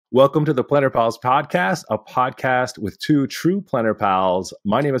Welcome to the Planner Pals podcast, a podcast with two true planner pals.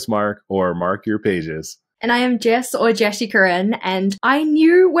 My name is Mark, or Mark Your Pages. And I am Jess, or Jessie Corinne, and I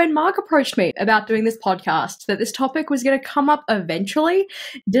knew when Mark approached me about doing this podcast that this topic was going to come up eventually.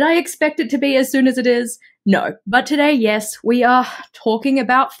 Did I expect it to be as soon as it is? No. But today, yes, we are talking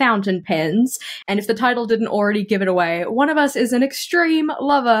about fountain pens, and if the title didn't already give it away, one of us is an extreme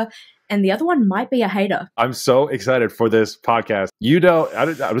lover, and the other one might be a hater. I'm so excited for this podcast.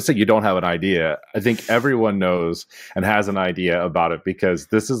 I would say you don't have an idea. I think everyone knows and has an idea about it because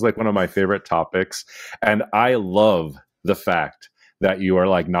this is like one of my favorite topics. And I love the fact that you are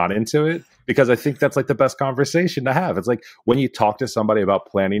like not into it because I think that's like the best conversation to have. It's like when you talk to somebody about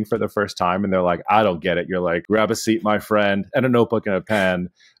planning for the first time and they're like, I don't get it. You're like, grab a seat, my friend, and a notebook and a pen.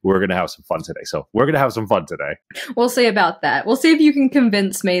 We're going to have some fun today. So we're going to have some fun today. We'll see about that. We'll see if you can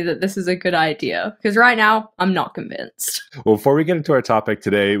convince me that this is a good idea because right now I'm not convinced. Well, before we get into our topic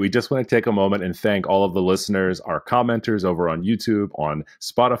today, we just want to take a moment and thank all of the listeners, our commenters over on YouTube, on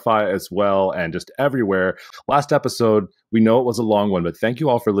Spotify as well, and just everywhere. Last episode, we know it was a long one, but thank you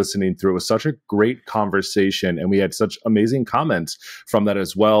all for listening through. It was such a great conversation, and we had such amazing comments from that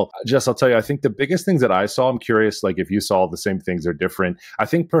as well. Jess, I'll tell you, I think the biggest things that I saw, I'm curious, like if you saw the same things or different. I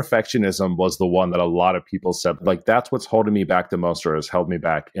think perfectionism was the one that a lot of people said, like that's what's holding me back the most or has held me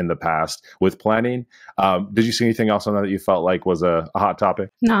back in the past with planning. Did you see anything else on that you felt like was a hot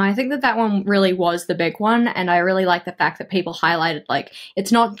topic? No, I think that one really was the big one. And I really like the fact that people highlighted, like,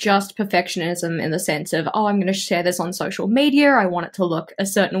 it's not just perfectionism in the sense of, oh, I'm going to share this on social media. I want it to look a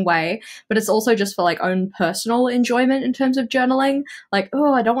certain way, but it's also just for like own personal enjoyment in terms of journaling. Like,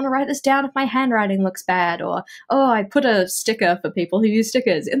 oh, I don't want to write this down if my handwriting looks bad. Or, oh, I put a sticker for people who use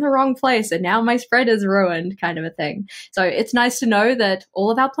stickers in the wrong place and now my spread is ruined, kind of a thing. So it's nice to know that all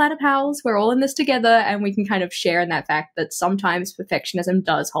of our planner pals, we're all in this together and we can kind of share in that fact that sometimes perfectionism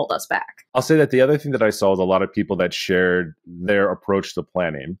does hold us back. I'll say that the other thing that I saw was a lot of people that shared their approach to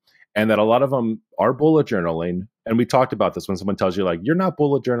planning and that a lot of them are bullet journaling. And we talked about this when someone tells you like, you're not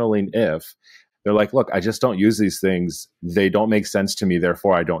bullet journaling if they're like, look, I just don't use these things. They don't make sense to me.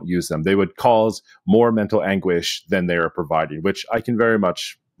 Therefore, I don't use them. They would cause more mental anguish than they are providing, which I can very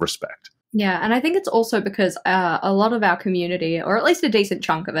much respect. Yeah, and I think it's also because a lot of our community, or at least a decent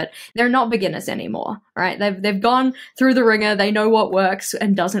chunk of it, they're not beginners anymore, right? They've gone through the ringer. They know what works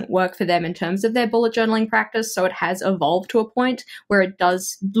and doesn't work for them in terms of their bullet journaling practice. So it has evolved to a point where it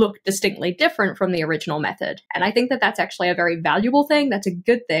does look distinctly different from the original method. And I think that that's actually a very valuable thing. That's a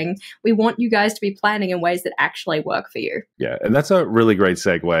good thing. We want you guys to be planning in ways that actually work for you. Yeah, and that's a really great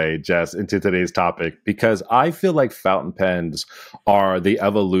segue, Jess, into today's topic, because I feel like fountain pens are the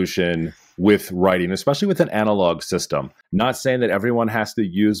evolution with writing, especially with an analog system. Not saying that everyone has to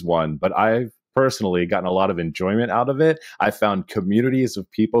use one, but I've personally gotten a lot of enjoyment out of it. I found communities of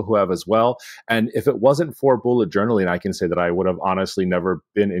people who have as well. And if it wasn't for bullet journaling, I can say that I would have honestly never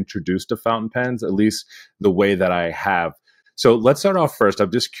been introduced to fountain pens, at least the way that I have. So let's start off first.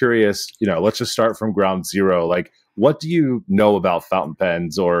 I'm just curious, let's just start from ground zero. Like, what do you know about fountain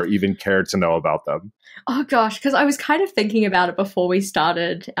pens or even care to know about them? Oh gosh, because I was kind of thinking about it before we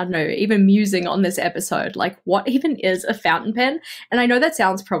started, I don't know, even musing on this episode, like what even is a fountain pen? And I know that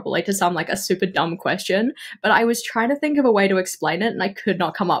sounds probably to some like a super dumb question, but I was trying to think of a way to explain it and I could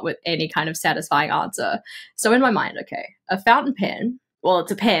not come up with any kind of satisfying answer. So in my mind, okay, a fountain pen, well,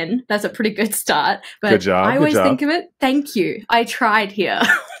 it's a pen. That's a pretty good start. But good job, I always think of it, thank you. I tried here.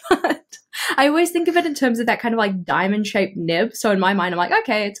 I always think of it in terms of that kind of like diamond-shaped nib. So in my mind, I'm like,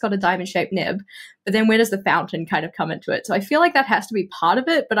 okay, it's got a diamond-shaped nib. But then where does the fountain kind of come into it? So I feel like that has to be part of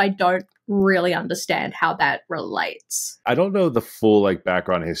it, but I don't really understand how that relates. I don't know the full like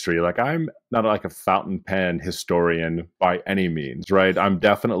background history. Like I'm not like a fountain pen historian by any means, right? I'm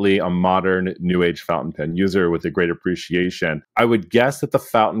definitely a modern new age fountain pen user with a great appreciation. I would guess that the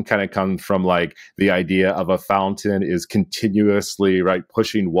fountain kind of comes from like the idea of a fountain is continuously, right,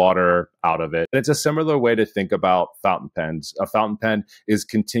 pushing water out of it. And it's a similar way to think about fountain pens. A fountain pen is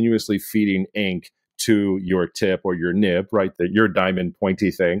continuously feeding ink to your tip or your nib, right? Your diamond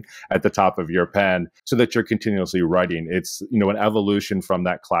pointy thing at the top of your pen so that you're continuously writing. It's, an evolution from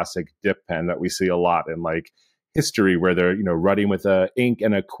that classic dip pen that we see a lot in like history where they're, writing with a ink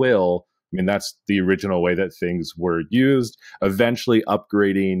and a quill. I mean, that's the original way that things were used, eventually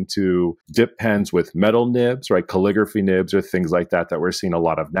upgrading to dip pens with metal nibs, right? Calligraphy nibs or things like that we're seeing a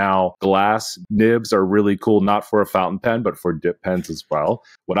lot of now. Glass nibs are really cool, not for a fountain pen, but for dip pens as well.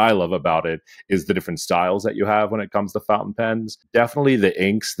 What I love about it is the different styles that you have when it comes to fountain pens. Definitely the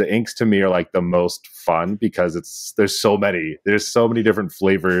inks. The inks to me are like the most fun because there's so many different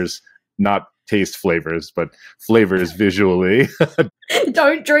flavors, not taste flavors, but flavors visually.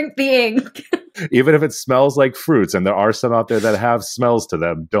 Don't drink the ink. Even if it smells like fruits, and there are some out there that have smells to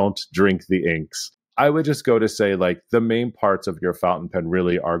them, don't drink the inks. I would just go to say, like, the main parts of your fountain pen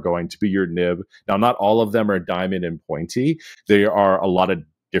really are going to be your nib. Now, not all of them are diamond and pointy. There are a lot of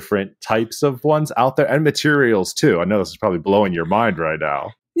different types of ones out there, and materials too. I know this is probably blowing your mind right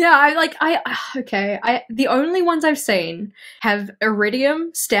now. Yeah, the only ones I've seen have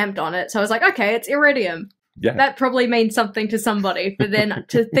iridium stamped on it. So I was like, okay, it's iridium. Yeah. That probably means something to somebody. But then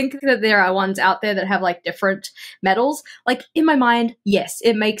to think that there are ones out there that have like different metals, like in my mind, yes,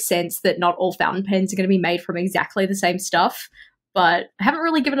 it makes sense that not all fountain pens are going to be made from exactly the same stuff. But I haven't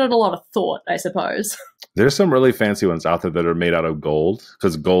really given it a lot of thought, I suppose. There's some really fancy ones out there that are made out of gold,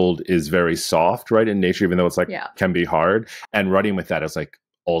 because gold is very soft, right, in nature, even though it's like can be hard. And writing with that is like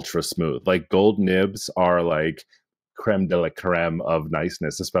ultra smooth. Like gold nibs are like creme de la creme of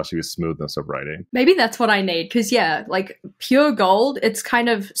niceness, especially with smoothness of writing. Maybe that's what I need, because like pure gold, it's kind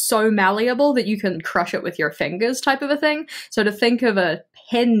of so malleable that you can crush it with your fingers type of a thing. So to think of a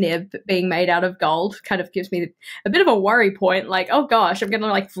pen nib being made out of gold kind of gives me a bit of a worry point, like, oh gosh, I'm gonna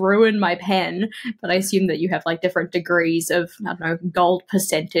like ruin my pen. But I assume that you have like different degrees of, I don't know, gold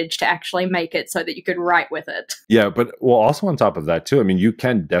percentage to actually make it so that you could write with it. Yeah, but well, also on top of that too, I mean, you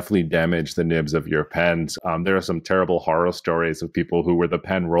can definitely damage the nibs of your pens. There are some terrible horror stories of people where the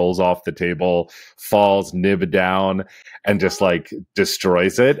pen rolls off the table, falls nib down, and just like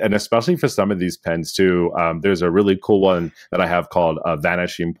destroys it. And especially for some of these pens too, there's a really cool one that I have called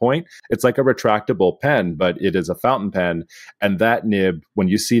Vanishing Point. It's like a retractable pen, but it is a fountain pen. And that nib, when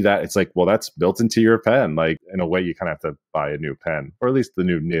you see that, it's like, well, that's built into your pen. Like in a way, you kind of have to buy a new pen, or at least the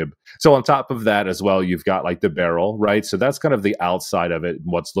new nib. So on top of that as well, you've got like the barrel, right? So that's kind of the outside of it.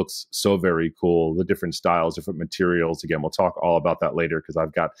 What looks so very cool, the different styles, different materials. Again, we'll talk all about that later, because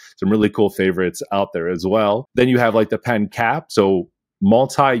I've got some really cool favorites out there as well. Then you have like the pen cap. So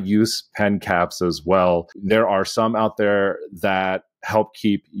multi-use pen caps as well. There are some out there that help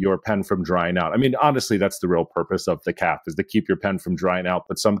keep your pen from drying out. I mean, honestly, that's the real purpose of the cap, is to keep your pen from drying out.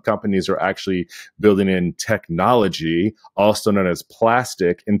 But some companies are actually building in technology, also known as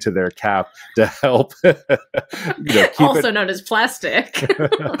plastic, into their cap to help, keep also known as plastic.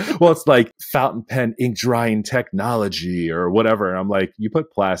 Well, it's like fountain pen ink drying technology or whatever. And I'm like, you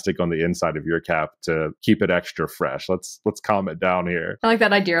put plastic on the inside of your cap to keep it extra fresh. Let's calm it down here. I like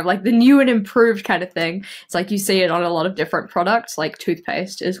that idea of like the new and improved kind of thing. It's like you see it on a lot of different products, like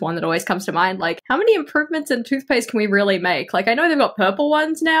toothpaste is one that always comes to mind. Like, how many improvements in toothpaste can we really make? Like, I know they've got purple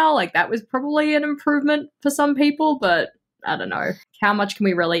ones now. Like, that was probably an improvement for some people, but I don't know. How much can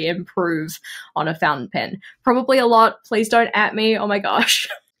we really improve on a fountain pen? Probably a lot. Please don't at me. Oh my gosh.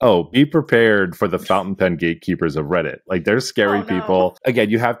 Oh, be prepared for the fountain pen gatekeepers of Reddit. Like, they're scary people.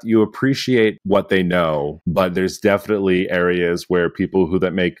 Again, you appreciate what they know, but there's definitely areas where people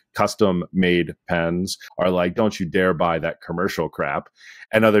that make custom made pens are like, don't you dare buy that commercial crap.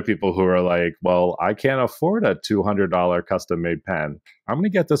 And other people who are like, well, I can't afford a $200 custom made pen. I'm going to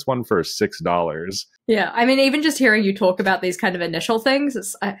get this one for $6. Yeah, I mean, even just hearing you talk about these kind of initial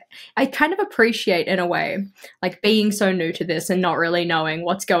things, I kind of appreciate, in a way, like being so new to this and not really knowing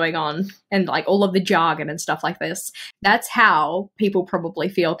what's going on and like all of the jargon and stuff like this. That's how people probably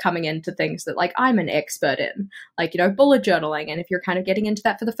feel coming into things that like I'm an expert in, like, bullet journaling. And if you're kind of getting into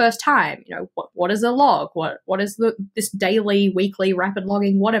that for the first time, what is a log? What is this daily, weekly, rapid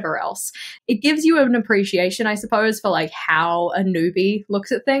logging, whatever else? It gives you an appreciation, I suppose, for like how a newbie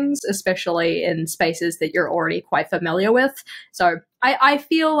looks at things, especially in spaces that you're already quite familiar with. So I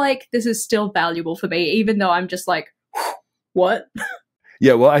feel like this is still valuable for me, even though I'm just like, what?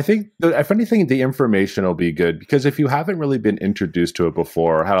 Yeah, well, I think, if anything, the information will be good, because if you haven't really been introduced to it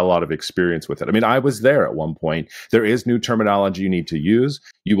before, or had a lot of experience with it. I mean, I was there at one point. There is new terminology you need to use.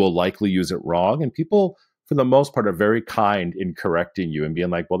 You will likely use it wrong. And people, for the most part, are very kind in correcting you and being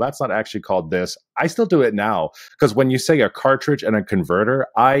like, well, that's not actually called this. I still do it now, because when you say a cartridge and a converter,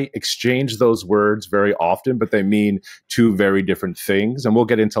 I exchange those words very often, but they mean two very different things. And we'll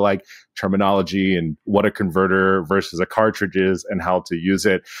get into like terminology and what a converter versus a cartridge is and how to use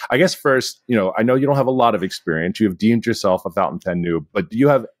it. I guess first, I know you don't have a lot of experience. You have deemed yourself a fountain pen noob, but do you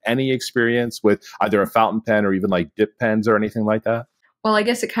have any experience with either a fountain pen or even like dip pens or anything like that? Well, I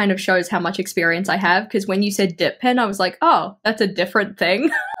guess it kind of shows how much experience I have, because when you said dip pen, I was like, oh, that's a different thing.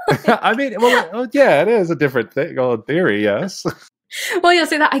 I mean, well, yeah, it is a different thing. Well, in theory, yes. Well, yeah,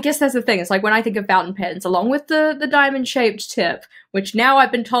 so I guess that's the thing. It's like when I think of fountain pens, along with the diamond-shaped tip, which now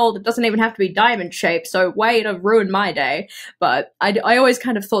I've been told it doesn't even have to be diamond shaped, so way to ruin my day. But I always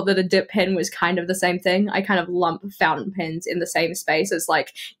kind of thought that a dip pen was kind of the same thing. I kind of lump fountain pens in the same space as,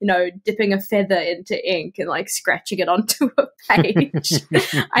 like, you know, dipping a feather into ink and like scratching it onto a page.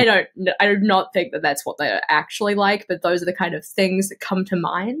 I do not think that that's what they're actually like, but those are the kind of things that come to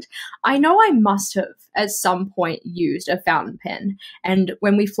mind. I know I must have at some point used a fountain pen, and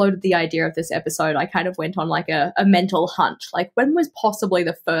when we floated the idea of this episode, I kind of went on like a mental hunt. Like, when was possibly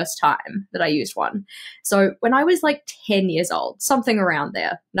the first time that I used one? So when I was like 10 years old, something around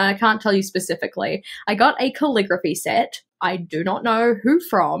there. Now, I can't tell you specifically. I got a calligraphy set. I do not know who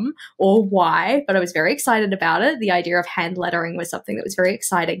from or why, but I was very excited about it. The idea of hand lettering was something that was very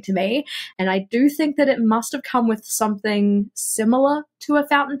exciting to me. And I do think that it must have come with something similar to a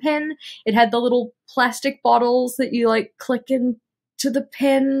fountain pen. It had the little plastic bottles that you like click into the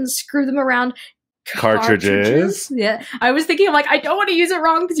pen, screw them around. Cartridges. Yeah. I was thinking, I'm like, I don't want to use it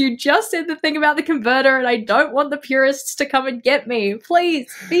wrong because you just said the thing about the converter and I don't want the purists to come and get me. Please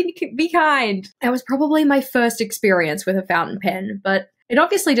be kind. That was probably my first experience with a fountain pen, but it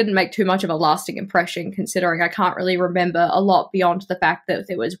obviously didn't make too much of a lasting impression, considering I can't really remember a lot beyond the fact that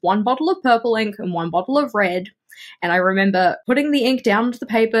there was one bottle of purple ink and one bottle of red. And I remember putting the ink down onto the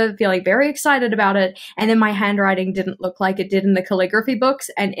paper, feeling very excited about it, and then my handwriting didn't look like it did in the calligraphy books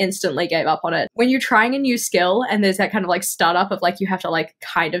and instantly gave up on it. When you're trying a new skill and there's that kind of like startup of like you have to like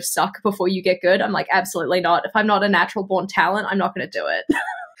kind of suck before you get good, I'm like, absolutely not. If I'm not a natural born talent, I'm not going to do it.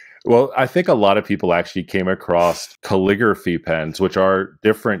 Well, I think a lot of people actually came across calligraphy pens, which are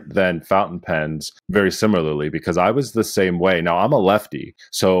different than fountain pens, very similarly, because I was the same way. Now, I'm a lefty,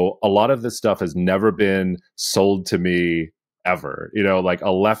 so a lot of this stuff has never been sold to me ever. You know, like a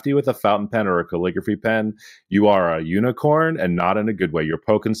lefty with a fountain pen or a calligraphy pen, you are a unicorn, and not in a good way. You're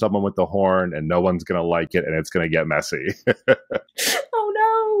poking someone with the horn and no one's going to like it and it's going to get messy. Oh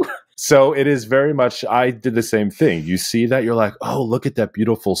no. So it is very much, I did the same thing. You see that, you're like, oh, look at that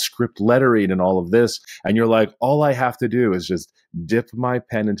beautiful script lettering and all of this. And you're like, all I have to do is just dip my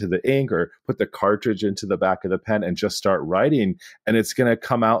pen into the ink or put the cartridge into the back of the pen and just start writing. And it's going to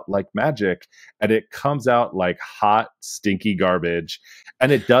come out like magic. And it comes out like hot, stinky garbage.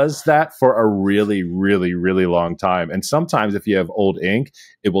 And it does that for a really, really, really long time. And sometimes if you have old ink,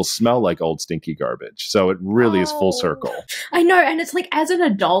 it will smell like old, stinky garbage. So it really is full circle. I know. And it's like, as an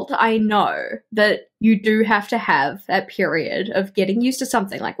adult, I know that you do have to have that period of getting used to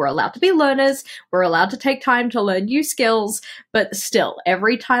something. Like, we're allowed to be learners, we're allowed to take time to learn new skills, but still,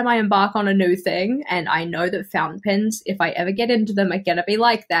 every time I embark on a new thing, and I know that fountain pens, if I ever get into them, are going to be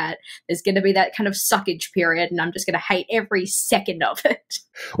like that. There's going to be that kind of suckage period, and I'm just going to hate every second of it.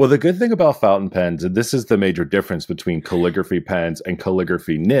 Well, the good thing about fountain pens, and this is the major difference between calligraphy pens and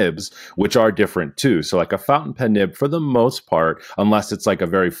calligraphy nibs, which are different too. So like a fountain pen nib, for the most part, unless it's like a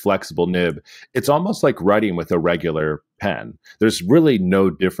very flexible nib, it's almost like writing with a regular pen. There's really no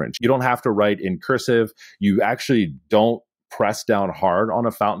difference. You don't have to write in cursive. You actually don't press down hard on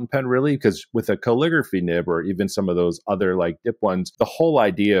a fountain pen, really, because with a calligraphy nib or even some of those other like dip ones, the whole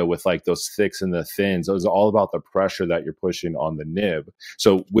idea with like those thicks and the thins is all about the pressure that you're pushing on the nib.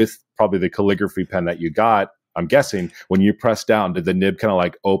 So with probably the calligraphy pen that you got, I'm guessing when you press down, did the nib kind of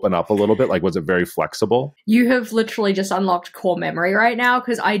like open up a little bit? Like, was it very flexible? You have literally just unlocked core memory right now,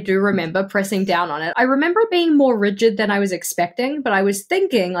 because I do remember pressing down on it. I remember it being more rigid than I was expecting, but I was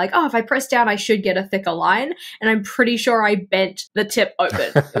thinking like, oh, if I press down, I should get a thicker line. And I'm pretty sure I bent the tip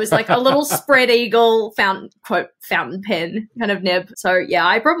open. It was like a little spread eagle fountain pen kind of nib. So yeah,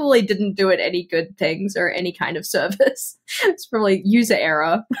 I probably didn't do it any good things or any kind of service. It's probably user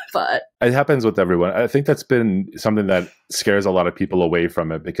error, but it happens with everyone. I think that's been something that scares a lot of people away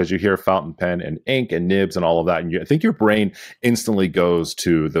from it, because you hear fountain pen and ink and nibs and all of that, and I think your brain instantly goes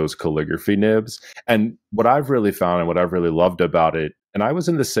to those calligraphy nibs. And what I've really found and what I've really loved about it, and I was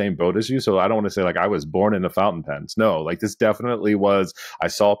in the same boat as you, so I don't want to say like I was born into fountain pens. No, like this definitely was, I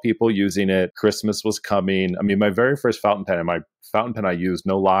saw people using it. Christmas was coming. I mean, my very first fountain pen, and my fountain pen I used,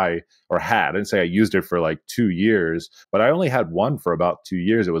 no lie, or had, I didn't say I used it for like 2 years, but I only had one for about 2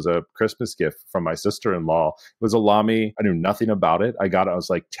 years. It was a Christmas gift from my sister-in-law. It was a Lamy. I knew nothing about it. I got it. I was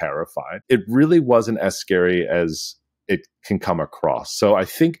like terrified. It really wasn't as scary as it can come across. So I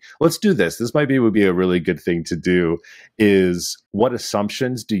think let's do this. This would be a really good thing to do, is what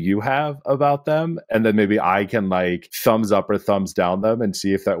assumptions do you have about them? And then maybe I can like thumbs up or thumbs down them and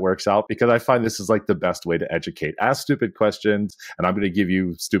see if that works out, because I find this is like the best way to educate. Ask stupid questions and I'm going to give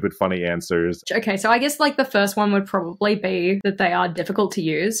you stupid, funny answers. Okay, so I guess like the first one would probably be that they are difficult to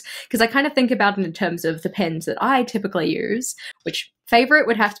use, because I kind of think about it in terms of the pens that I typically use, which favorite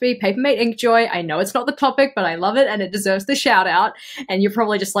would have to be Papermate Inkjoy. I know it's not the topic, but I love it and it deserves the shout out. And you're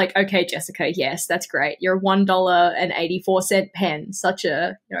probably just like, okay, Jessica, yes, that's great. You're a $1.84 pen, such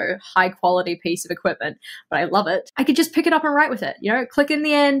a high quality piece of equipment, but I love it. I could just pick it up and write with it. Click in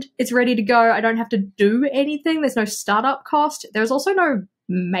the end, it's ready to go. I don't have to do anything. There's no startup cost. There's also no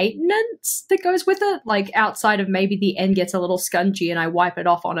maintenance that goes with it, like outside of maybe the end gets a little scungy and I wipe it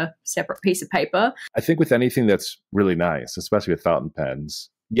off on a separate piece of paper. I think with anything that's really nice, especially with fountain pens,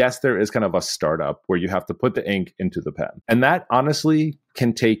 yes, there is kind of a startup where you have to put the ink into the pen. And that honestly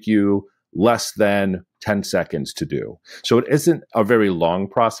can take you less than 10 seconds to do. So it isn't a very long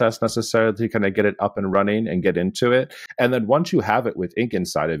process necessarily to kind of get it up and running and get into it. And then once you have it with ink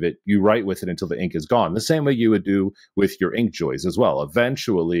inside of it, you write with it until the ink is gone. The same way you would do with your Inkjoys as well.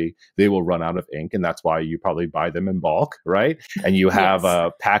 Eventually, they will run out of ink, and that's why you probably buy them in bulk, right? And you have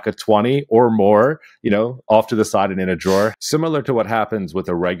a pack of 20 or more, off to the side and in a drawer. Similar to what happens with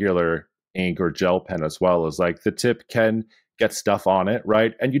a regular ink or gel pen as well, is like the tip can get stuff on it,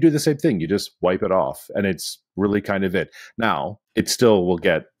 right? And you do the same thing. You just wipe it off, and it's really kind of it. Now, it still will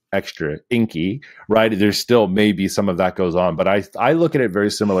get extra inky, right? There's still maybe some of that goes on, but I look at it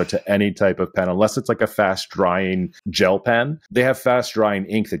very similar to any type of pen, unless it's like a fast drying gel pen. They have fast drying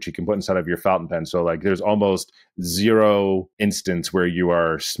ink that you can put inside of your fountain pen. So like there's almost zero instance where you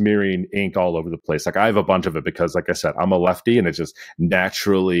are smearing ink all over the place. Like I have a bunch of it because, like I said, I'm a lefty and it just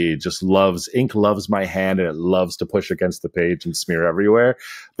naturally just ink loves my hand, and it loves to push against the page and smear everywhere.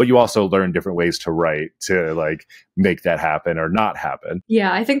 But you also learn different ways to write to like make that happen or not happen.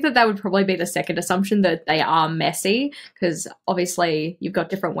 Yeah, I think that would probably be the second assumption, that they are messy, because obviously you've got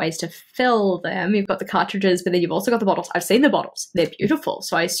different ways to fill them. You've got the cartridges, but then you've also got the bottles. I've seen the bottles. They're beautiful.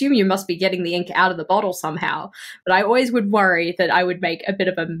 So I assume you must be getting the ink out of the bottle somehow. But I always would worry that I would make a bit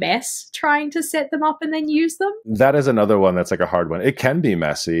of a mess trying to set them up and then use them. That is another one that's like a hard one. It can be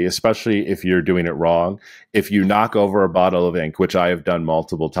messy, especially if you're doing it wrong. If you knock over a bottle of ink, which I have done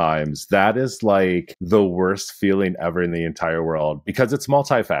multiple times, that is like the worst feeling ever in the entire world, because it's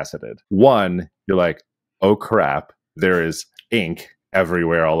multifaceted. One, you're like, oh crap, there is ink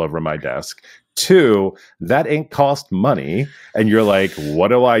everywhere all over my desk. Two, that ink cost money, and you're like, what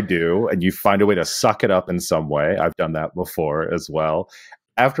do I do? And you find a way to suck it up in some way. I've done that before as well.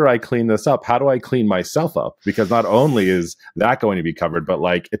 After I clean this up, how do I clean myself up? Because not only is that going to be covered, but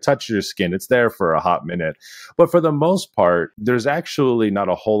like it touches your skin, it's there for a hot minute. But for the most part, there's actually not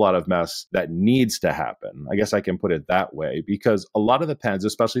a whole lot of mess that needs to happen. I guess I can put it that way, because a lot of the pens,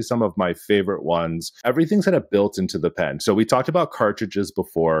 especially some of my favorite ones, everything's kind of built into the pen. So we talked about cartridges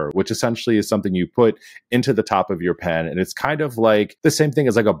before, which essentially is something you put into the top of your pen. And it's kind of like the same thing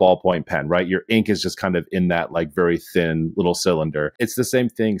as like a ballpoint pen, right? Your ink is just kind of in that like very thin little cylinder. It's the same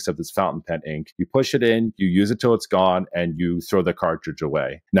thing, except it's fountain pen ink. You push it in, you use it till it's gone, and you throw the cartridge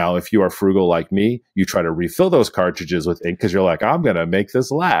away. Now, if you are frugal like me, you try to refill those cartridges with ink because you're like, I'm going to make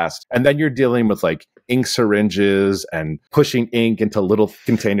this last. And then you're dealing with like ink syringes and pushing ink into little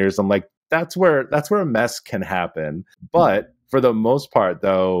containers. I'm like, that's where a mess can happen. But for the most part,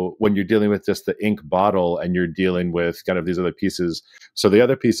 though, when you're dealing with just the ink bottle and you're dealing with kind of these other pieces, so the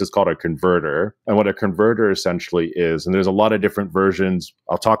other piece is called a converter. And what a converter essentially is, and there's a lot of different versions.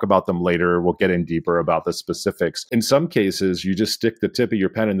 I'll talk about them later. We'll get in deeper about the specifics. In some cases, you just stick the tip of your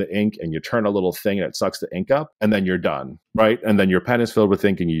pen in the ink and you turn a little thing and it sucks the ink up, and then you're done, right? And then your pen is filled with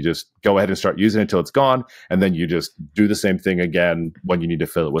ink and you just go ahead and start using it until it's gone. And then you just do the same thing again when you need to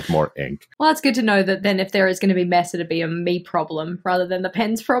fill it with more ink. Well, that's good to know that then if there is going to be mess, it'd be a me problem rather than the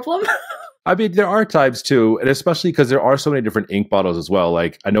pen's problem. I mean, there are types too, and especially because there are so many different ink bottles as well.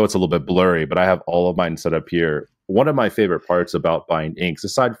 Like, I know it's a little bit blurry, but I have all of mine set up here. One of my favorite parts about buying inks,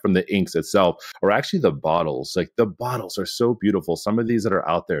 aside from the inks itself, are actually the bottles. Like, the bottles are so beautiful. Some of these that are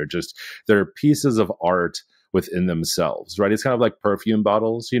out there, they're pieces of art within themselves, right? It's kind of like perfume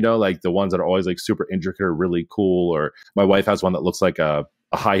bottles, like the ones that are always like super intricate or really cool. Or my wife has one that looks like a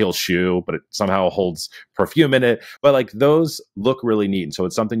high heel shoe, but it somehow holds perfume in it. But like those look really neat. And so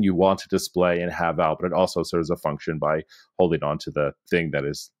it's something you want to display and have out, but it also serves a function by holding on to the thing that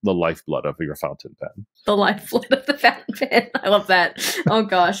is the lifeblood of your fountain pen. The lifeblood of the fountain pen. I love that. Oh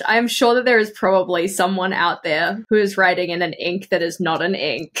gosh. I'm sure that there is probably someone out there who is writing in an ink that is not an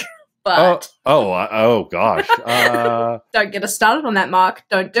ink. But oh gosh. Don't get us started on that, Mark.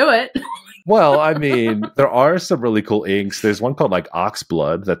 Don't do it. Well, I mean, there are some really cool inks. There's one called like Ox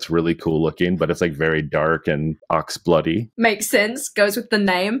Blood that's really cool looking, but it's like very dark and ox bloody. Makes sense. Goes with the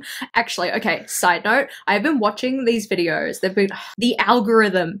name. Actually, okay, side note, I've been watching these videos. The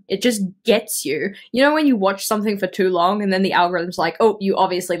algorithm, it just gets you. You know when you watch something for too long and then the algorithm's like, oh, you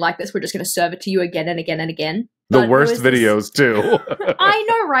obviously like this. We're just going to serve it to you again and again and again. The But there worst was this- videos too. I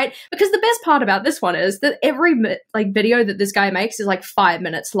know, right? Because the best part about this one is that every video that this guy makes is like 5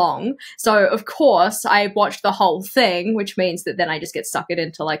 minutes long. So of course I watched the whole thing, which means that then I just get suckered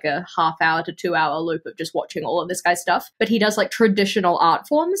into like a half-hour to 2-hour loop of just watching all of this guy's stuff. But he does like traditional art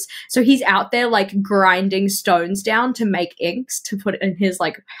forms. So he's out there like grinding stones down to make inks to put in his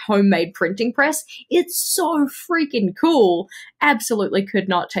like homemade printing press. It's so freaking cool. Absolutely could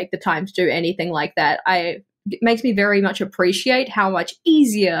not take the time to do anything like that. It makes me very much appreciate how much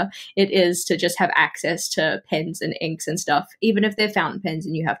easier it is to just have access to pens and inks and stuff, even if they're fountain pens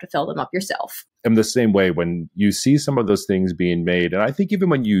and you have to fill them up yourself. I'm the same way when you see some of those things being made. And I think even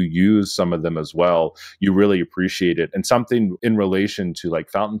when you use some of them as well, you really appreciate it. And something in relation to like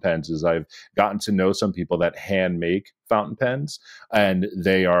fountain pens is I've gotten to know some people that hand make fountain pens, and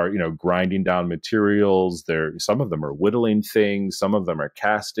they are, grinding down materials. Some of them are whittling things. Some of them are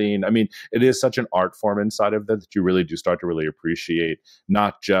casting. I mean, it is such an art form inside of that you really do start to really appreciate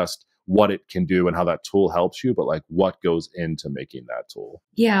not just what it can do and how that tool helps you, but like what goes into making that tool.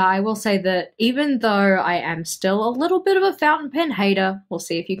 Yeah, I will say that even though I am still a little bit of a fountain pen hater, we'll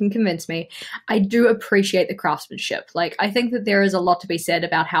see if you can convince me, I do appreciate the craftsmanship. Like, I think that there is a lot to be said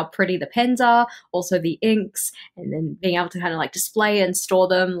about how pretty the pens are, also the inks, and then being able to kind of like display and store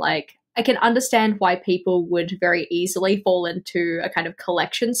them. Like, I can understand why people would very easily fall into a kind of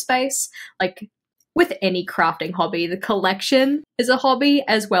collection space. Like, with any crafting hobby, the collection is a hobby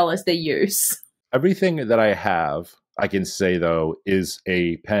as well as the use. Everything that I have, I can say though, is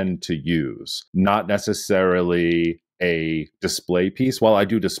a pen to use, not necessarily a display piece. While I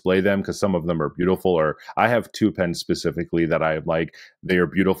do display them because some of them are beautiful, or I have 2 pens specifically that I like, they are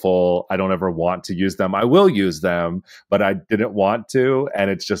beautiful. I don't ever want to use them. I will use them, but I didn't want to,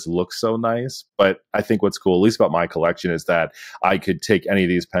 and it just looks so nice. But I think what's cool, at least about my collection, is that I could take any of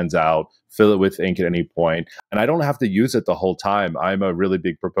these pens out, fill it with ink at any point, and I don't have to use it the whole time. I'm a really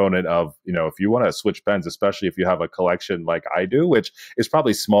big proponent of, if you want to switch pens, especially if you have a collection like I do, which is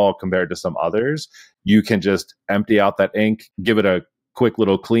probably small compared to some others, you can just empty out that ink, give it a quick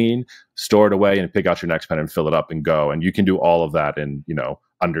little clean, store it away, and pick out your next pen and fill it up and go. And you can do all of that in,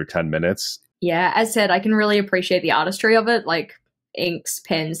 under 10 minutes. Yeah, as said, I can really appreciate the artistry of it. Like, inks,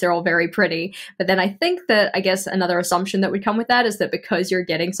 pens, they're all very pretty. But then I think that, I guess another assumption that would come with that is that because you're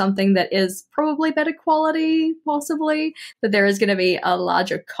getting something that is probably better quality, possibly, that there is going to be a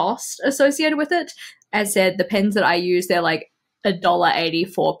larger cost associated with it. As said, the pens that I use, they're like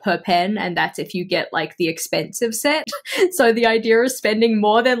 $1.84 per pen, and that's if you get like the expensive set. So the idea of spending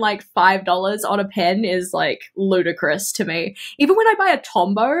more than like $5 on a pen is like ludicrous to me. Even when I buy a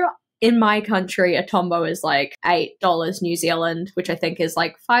Tombow, in my country, a Tombow is like $8 New Zealand, which I think is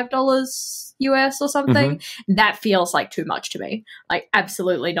like $5 US or something. Mm-hmm. That feels like too much to me. Like,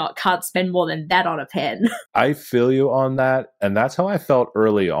 absolutely not. Can't spend more than that on a pen. I feel you on that. And that's how I felt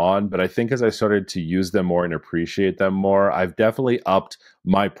early on. But I think as I started to use them more and appreciate them more, I've definitely upped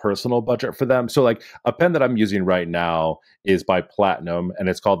my personal budget for them. So like a pen that I'm using right now is by Platinum, and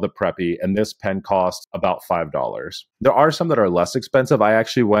it's called the Preppy. And this pen costs about $5. There are some that are less expensive. I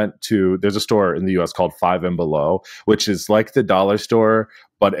actually there's a store in the US called 5 and Below, which is like the dollar store,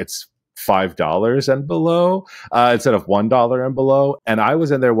 but it's $5 and below instead of $1 and below. And I was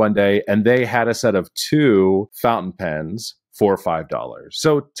in there one day and they had a set of 2 fountain pens for $5.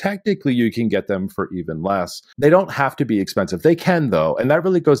 So technically you can get them for even less. They don't have to be expensive. They can though. And that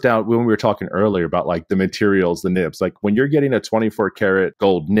really goes down when we were talking earlier about like the materials, the nibs. Like when you're getting a 24 karat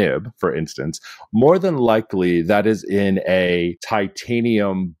gold nib, for instance, more than likely that is in a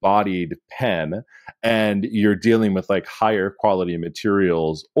titanium bodied pen, and you're dealing with like higher quality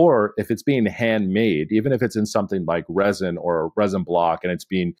materials. Or if it's being handmade, even if it's in something like resin or a resin block and it's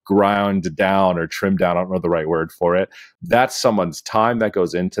being ground down or trimmed down, I don't know the right word for it, that's someone's time that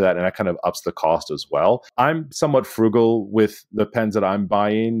goes into that, and that kind of ups the cost as well. I'm somewhat frugal with the pens that I'm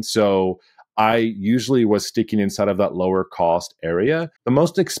buying, so I usually was sticking inside of that lower cost area. The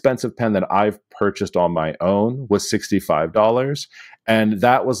most expensive pen that I've purchased on my own was $65. And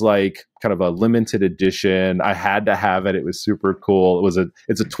that was like kind of a limited edition. I had to have it. It was super cool. It's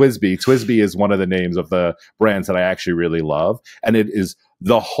a TWSBI. TWSBI is one of the names of the brands that I actually really love. And it is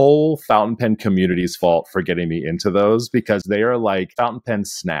the whole fountain pen community's fault for getting me into those, because they are like fountain pen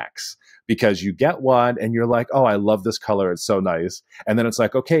snacks. Because you get one and you're like, oh, I love this color. It's so nice. And then it's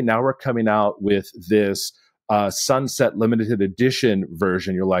like, okay, now we're coming out with this sunset limited edition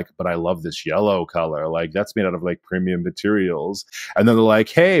version. You're like, but I love this yellow color. Like, that's made out of like premium materials. And then they're like,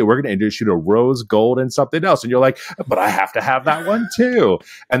 hey, we're going to introduce you to rose gold and something else. And you're like, but I have to have that one too.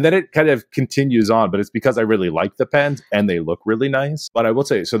 And then it kind of continues on, but it's because I really like the pens and they look really nice. But I will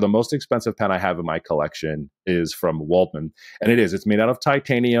say, so the most expensive pen I have in my collection is from Waldman. And it's made out of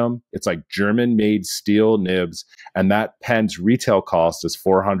titanium. It's like German made steel nibs. And that pen's retail cost is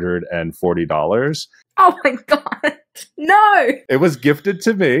 $440. Oh my God. No. It was gifted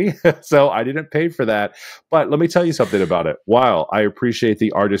to me, so I didn't pay for that. But let me tell you something about it. While I appreciate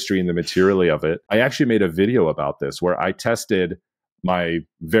the artistry and the material of it, I actually made a video about this where I tested my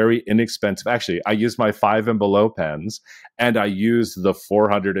very inexpensive, actually, I used my 5 and below pens and I used the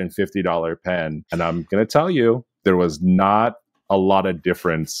 $450 pen. And I'm going to tell you, there was not a lot of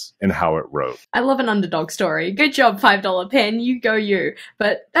difference in how it wrote. I love an underdog story. Good job, $5 pen. You go you.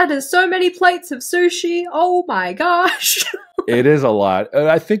 But that is so many plates of sushi. Oh my gosh. It is a lot. And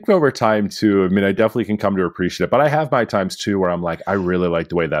I think over time too, I mean, I definitely can come to appreciate it, but I have my times too where I'm like, I really like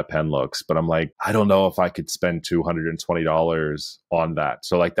the way that pen looks, but I'm like, I don't know if I could spend $220 on that.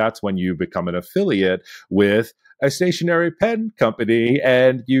 So like, that's when you become an affiliate with a stationary pen company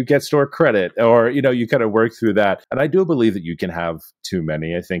and you get store credit, or, you know, you kind of work through that. And I do believe that you can have too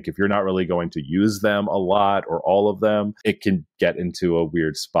many. I think if you're not really going to use them a lot or all of them, it can get into a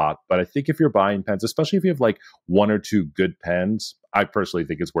weird spot. But I think if you're buying pens, especially if you have like 1 or 2 good pens, I personally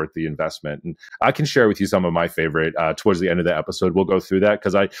think it's worth the investment. And I can share with you some of my favorite towards the end of the episode. We'll go through that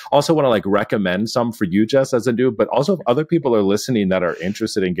because I also want to like recommend some for you, Jess, as a noob, but also if other people are listening that are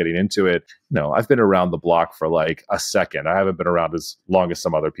interested in getting into it. No, I've been around the block for like a second. I haven't been around as long as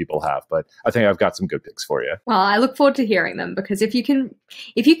some other people have, but I think I've got some good picks for you. Well, I look forward to hearing them because if you can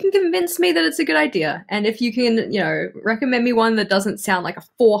convince me that it's a good idea, and if you can, you know, recommend me one that doesn't sound like a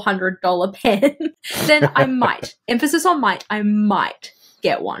 $400 pen, then I might. Emphasis on might. I might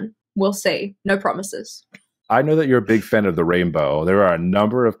get one. We'll see. No promises. I know that you're a big fan of the rainbow. There are a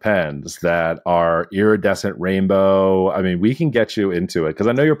number of pens that are iridescent rainbow. I mean, we can get you into it because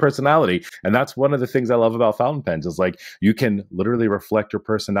I know your personality. And that's one of the things I love about fountain pens is like you can literally reflect your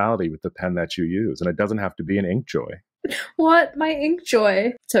personality with the pen that you use. And it doesn't have to be an Inkjoy. What? My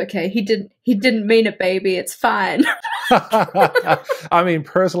Inkjoy? It's okay. He didn't mean it, baby. It's fine. I mean,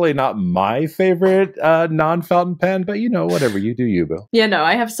 personally, not my favorite non-fountain pen, but you know, whatever you do, you Bill. Yeah, no,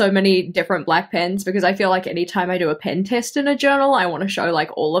 I have so many different black pens because I feel like anytime I do a pen test in a journal, I want to show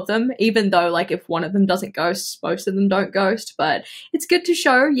like all of them, even though like if one of them doesn't ghost, most of them don't ghost. But it's good to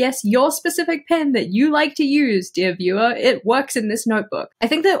show, yes, your specific pen that you like to use, dear viewer, it works in this notebook. I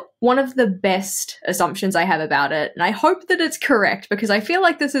think that one of the best assumptions I have about it, and I hope that it's correct because I feel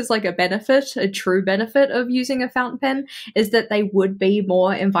like this is like a benefit, a true benefit of using a fountain pen, is that they would be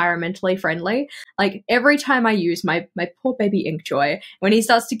more environmentally friendly. Like every time I use my poor baby Inkjoy, when he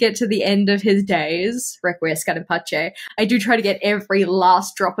starts to get to the end of his days, requiescat in pace, I do try to get every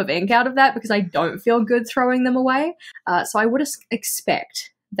last drop of ink out of that because I don't feel good throwing them away. So I would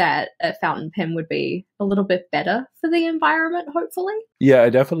expect that a fountain pen would be a little bit better for the environment, hopefully. Yeah, I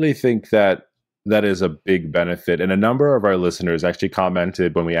definitely think that is a big benefit. And a number of our listeners actually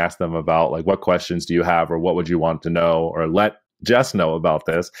commented when we asked them about like, what questions do you have or what would you want to know or let Jess know about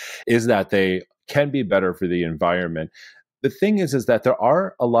this, is that they can be better for the environment. The thing is that there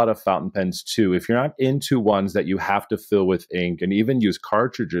are a lot of fountain pens too. If you're not into ones that you have to fill with ink and even use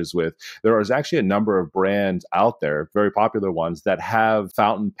cartridges with, there is actually a number of brands out there, very popular ones, that have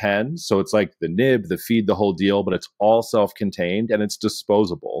fountain pens. So it's like the nib, the feed, the whole deal, but it's all self-contained and it's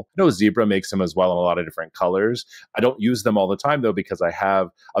disposable. I know Zebra makes them as well in a lot of different colors. I don't use them all the time though, because I have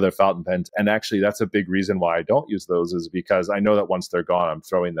other fountain pens. And actually that's a big reason why I don't use those, is because I know that once they're gone, I'm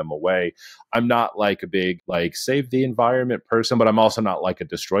throwing them away. I'm not like a big, like, save the environment person, but I'm also not like a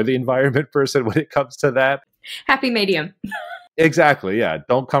destroy the environment person when it comes to that. Happy medium. Exactly. Yeah.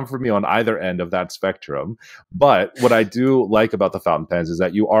 Don't come for me on either end of that spectrum. But what I do like about the fountain pens is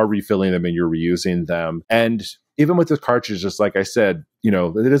that you are refilling them and you're reusing them. And even with the cartridge, just like I said, you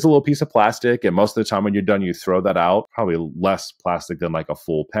know, it is a little piece of plastic. And most of the time when you're done, you throw that out. Probably less plastic than like a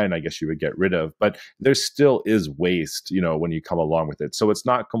full pen, I guess you would get rid of. But there still is waste, you know, when you come along with it. So it's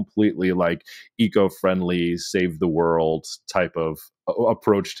not completely like eco-friendly, save the world type of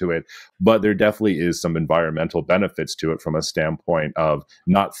approach to it. But there definitely is some environmental benefits to it from a standpoint of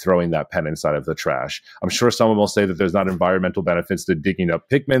not throwing that pen inside of the trash. I'm sure someone will say that there's not environmental benefits to digging up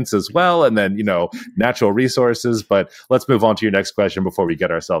pigments as well. And then, you know, natural resources. But let's move on to your next question before we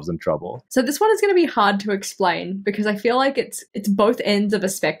get ourselves in trouble. So this one is going to be hard to explain because I feel like it's both ends of a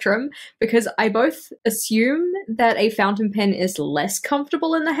spectrum, because I both assume that a fountain pen is less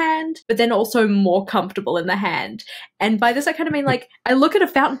comfortable in the hand, but then also more comfortable in the hand. And by this I kind of mean, like, I look at a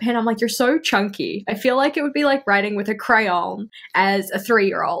fountain pen, I'm like, you're so chunky. I feel like it would be like writing with a crayon as a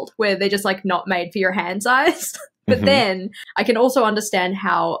 3-year-old, where they're just like not made for your hand size. But then I can also understand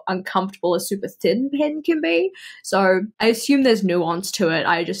how uncomfortable a super thin pen can be. So I assume there's nuance to it.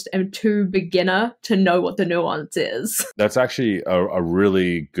 I just am too beginner to know what the nuance is. That's actually a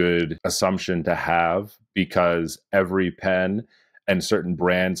really good assumption to have, because every pen and certain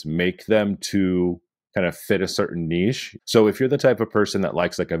brands make them to kind of fit a certain niche. So if you're the type of person that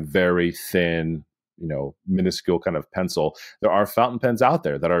likes like a very thin, minuscule kind of pencil, there are fountain pens out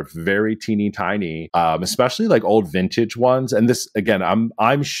there that are very teeny tiny, especially like old vintage ones. And this, again,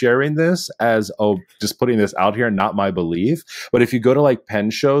 I'm sharing this as just putting this out here, not my belief. But if you go to like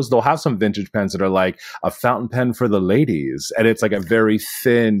pen shows, they'll have some vintage pens that are like a fountain pen for the ladies, and it's like a very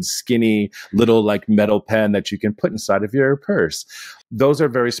thin, skinny little like metal pen that you can put inside of your purse. Those are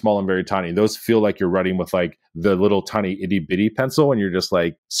very small and very tiny. Those feel like you're writing with like the little tiny itty bitty pencil and you're just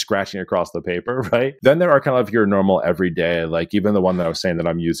like scratching across the paper, right? Then there are kind of your normal everyday, like even the one that I was saying that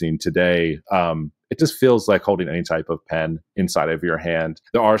I'm using today, it just feels like holding any type of pen inside of your hand.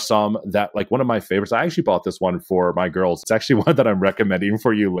 There are some that, like one of my favorites, I actually bought this one for my girls. It's actually one that I'm recommending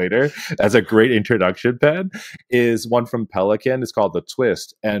for you later as a great introduction pen, is one from Pelican. It's called the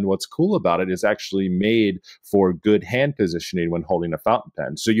Twist. And what's cool about it is actually made for good hand positioning when holding a fountain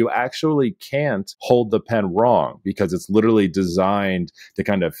pen. So you actually can't hold the pen wrong because it's literally designed to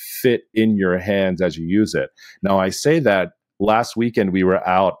kind of fit in your hands as you use it. Now, I say that last weekend we were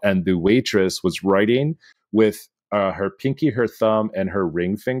out and the waitress was writing with her pinky, her thumb, and her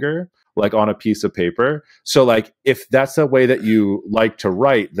ring finger, like on a piece of paper. So like, if that's the way that you like to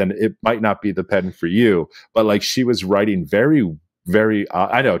write, then it might not be the pen for you. But like, she was writing very, very,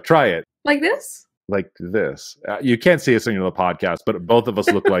 I know, try it. Like this? Like this. You can't see us on the podcast, but both of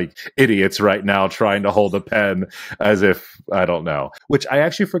us look like idiots right now trying to hold a pen as if, I don't know. Which I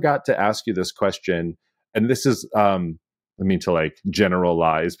actually forgot to ask you this question. And this is, to like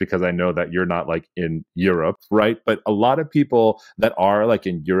generalize, because I know that you're not like in Europe, right? But a lot of people that are like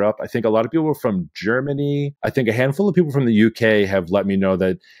in Europe, I think a lot of people from Germany, I think a handful of people from the UK have let me know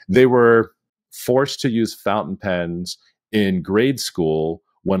that they were forced to use fountain pens in grade school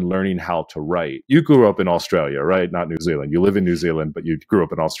when learning how to write. You grew up in Australia, right? Not New Zealand. You live in New Zealand, but you grew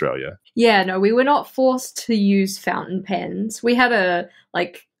up in Australia. Yeah, no, we were not forced to use fountain pens. We had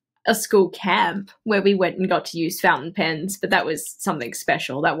a school camp where we went and got to use fountain pens, but that was something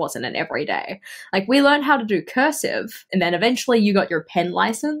special. That wasn't an everyday. Like, we learned how to do cursive, and then eventually you got your pen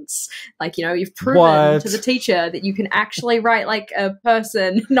license. Like, you've proven to the teacher that you can actually write like a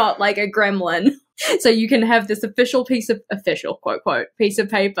person, not like a gremlin. So you can have this official quote, quote, piece of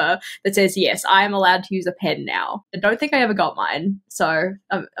paper that says, yes, I am allowed to use a pen now. I don't think I ever got mine. So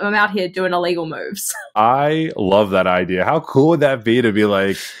I'm out here doing illegal moves. I love that idea. How cool would that be to be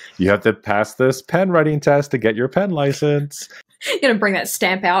like, you have to pass this pen writing test to get your pen license? You're going to bring that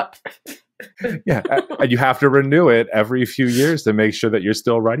stamp out. Yeah, and you have to renew it every few years to make sure that you're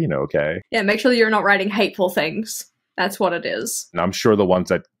still writing okay. Yeah, make sure that you're not writing hateful things. That's what it is. And I'm sure the ones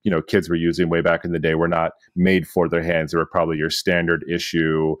that, kids were using way back in the day were not made for their hands. They were probably your standard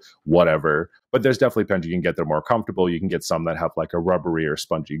issue, whatever. But there's definitely pens you can get that are more comfortable. You can get some that have like a rubbery or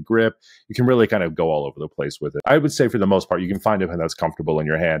spongy grip. You can really kind of go all over the place with it. I would say for the most part, you can find a pen that's comfortable in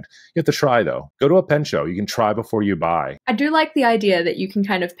your hand. You have to try though. Go to a pen show. You can try before you buy. I do like the idea that you can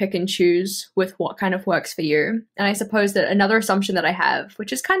kind of pick and choose with what kind of works for you. And I suppose that another assumption that I have,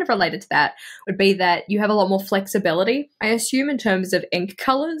 which is kind of related to that, would be that you have a lot more flexibility, I assume, in terms of ink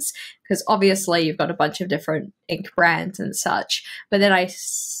colors, because obviously you've got a bunch of different ink brands and such. But then I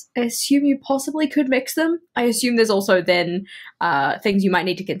assume you possibly could mix them. I assume there's also then things you might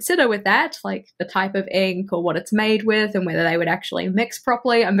need to consider with that, like the type of ink or what it's made with and whether they would actually mix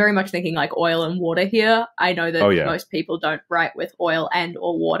properly. I'm very much thinking like oil and water here. I know that most people don't write with oil and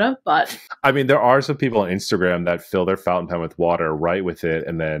or water, but... I mean, there are some people on Instagram that fill their fountain pen with water, write with it,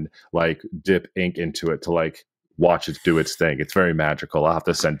 and then like dip ink into it to like watch it do its thing. It's very magical. I'll have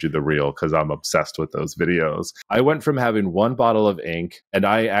to send you the reel because I'm obsessed with those videos. I went from having one bottle of ink, and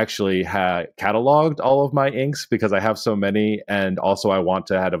I actually had cataloged all of my inks because I have so many, and also I want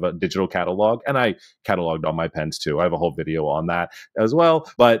to have a digital catalog, and I cataloged all my pens too. I have a whole video on that as well.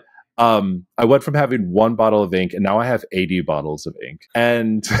 But I went from having one bottle of ink, and now I have 80 bottles of ink.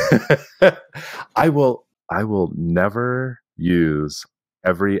 And I will never use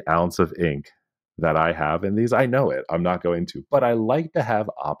every ounce of ink that I have in these. I know it. I'm not going to, but I like to have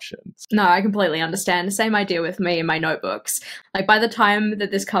options. No, I completely understand. Same idea with me and my notebooks. Like by the time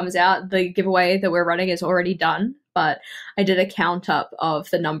that this comes out, the giveaway that we're running is already done, but I did a count up of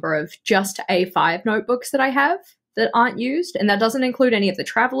the number of just A5 notebooks that I have that aren't used, and that doesn't include any of the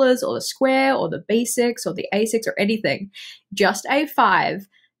travelers or the square or the basics or the A6 or anything. Just A5,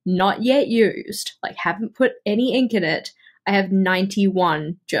 not yet used, like haven't put any ink in it. I have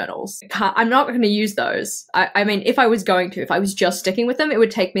 91 journals. I'm not going to use those. I mean, if I was just sticking with them, it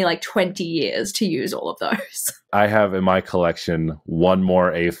would take me like 20 years to use all of those. I have in my collection one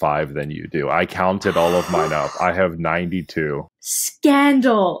more A5 than you do. I counted all of mine up. I have 92.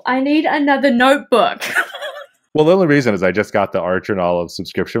 Scandal. I need another notebook. Well, the only reason is I just got the Archer and Olive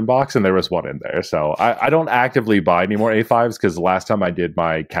subscription box, and there was one in there. So I don't actively buy any more A5s, because the last time I did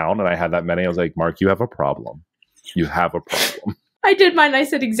my count and I had that many, I was like, Mark, you have a problem. You have a problem. I did mine. I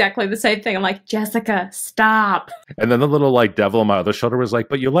said exactly the same thing. I'm like, Jessica, stop. And then the little like devil on my other shoulder was like,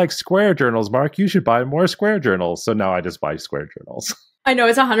 but you like square journals, Mark. You should buy more square journals. So now I just buy square journals. I know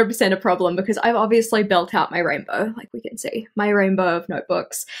it's 100% a problem, because I've obviously built out my rainbow, like we can see, my rainbow of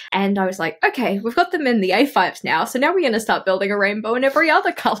notebooks. And I was like, okay, we've got them in the A5s now, so now we're going to start building a rainbow in every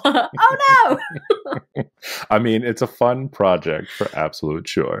other color. Oh no! I mean, it's a fun project for absolute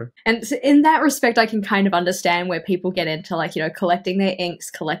sure. And in that respect, I can kind of understand where people get into, like, you know, collecting their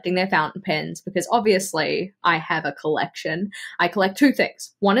inks, collecting their fountain pens, because obviously I have a collection. I collect two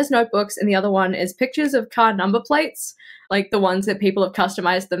things. One is notebooks, and the other one is pictures of car number plates, like the ones that people have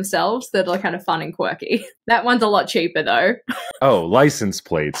customized themselves that are kind of fun and quirky. That one's a lot cheaper though. Oh, license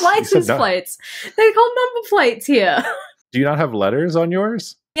plates. License plates. They're called number plates here. Do you not have letters on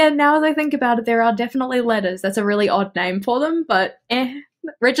yours? Yeah, now as I think about it, there are definitely letters. That's a really odd name for them, but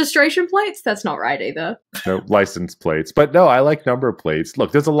registration plates? That's not right either. No, license plates. But no, I like number plates.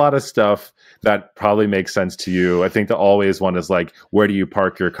 Look, there's a lot of stuff that probably makes sense to you. I think the always one is like, where do you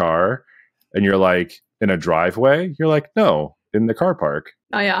park your car? And you're like, in a driveway? You're like, no, in the car park.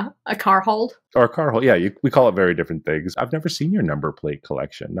 Oh yeah, a car hold? Or a car hold. Yeah, we call it very different things. I've never seen your number plate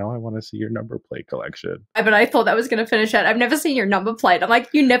collection. Now I want to see your number plate collection. But I thought that was going to finish it. I've never seen your number plate. I'm like,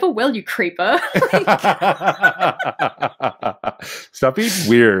 you never will, you creeper. Stop being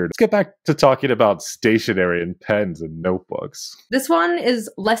weird. Let's get back to talking about stationery and pens and notebooks. This one is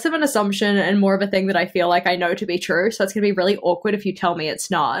less of an assumption and more of a thing that I feel like I know to be true. So it's going to be really awkward if you tell me it's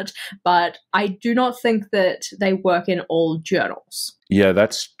not. But I do not think that they work in all journals. Yeah,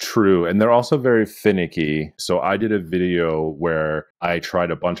 that's true. And they're also very finicky. So I did a video where I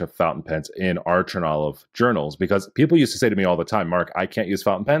tried a bunch of fountain pens in Archer and Olive journals, because people used to say to me all the time, Mark, I can't use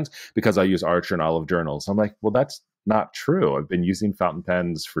fountain pens because I use Archer and Olive journals. I'm like, well, that's not true. I've been using fountain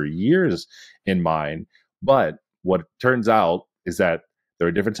pens for years in mine. But what turns out is that there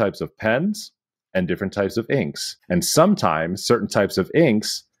are different types of pens and different types of inks. And sometimes certain types of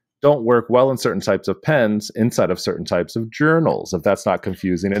inks don't work well in certain types of pens inside of certain types of journals, if that's not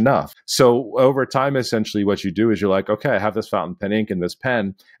confusing enough. So over time, essentially what you do is you're like, okay, I have this fountain pen ink in this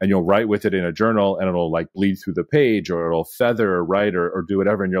pen, and you'll write with it in a journal, and it'll like bleed through the page, or it'll feather or write or do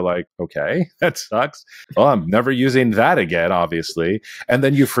whatever. And you're like, okay, that sucks. Well, I'm never using that again, obviously. And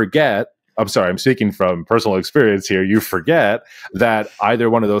then you forget, I'm sorry, I'm speaking from personal experience here. You forget that either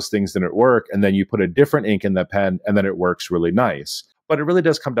one of those things didn't work, and then you put a different ink in the pen, and then it works really nice. But it really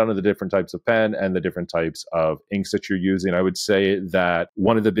does come down to the different types of pen and the different types of inks that you're using. I would say that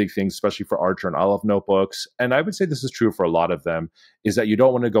one of the big things, especially for Archer and Olive notebooks, and I would say this is true for a lot of them, is that you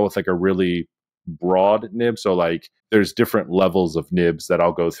don't want to go with like a really broad nib. So like there's different levels of nibs that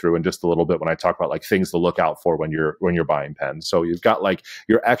I'll go through in just a little bit when I talk about like things to look out for when you're buying pens. So you've got like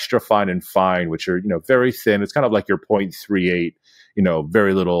your extra fine and fine, which are, very thin. It's kind of like your 0.38,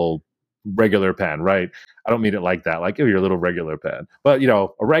 very little regular pen, right? I don't mean it like that, like your little regular pen, but a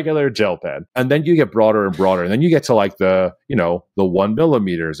regular gel pen. And then you get broader and broader. And then you get to like the 1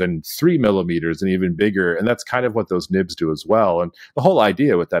 millimeters and 3 millimeters and even bigger. And that's kind of what those nibs do as well. And the whole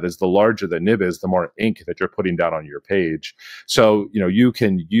idea with that is the larger the nib is, the more ink that you're putting down on your page. So, you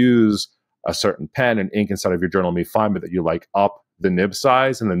can use a certain pen and ink inside of your journal and be fine, but that you like up the nib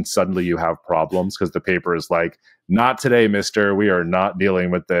size, and then suddenly you have problems because the paper is like, not today, mister. We are not dealing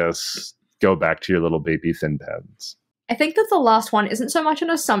with this. Go back to your little baby thin pens. I think that the last one isn't so much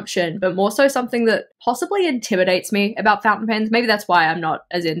an assumption, but more so something that possibly intimidates me about fountain pens. Maybe that's why I'm not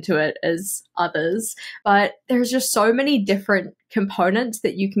as into it as others. But there's just so many different components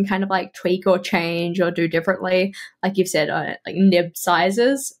that you can kind of like tweak or change or do differently. Like you've said, like nib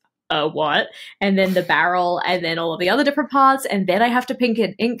sizes. What? And then the barrel, and then all of the other different parts, and then I have to pick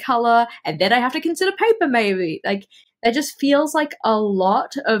an ink color, and then I have to consider paper maybe. Like, That just feels like a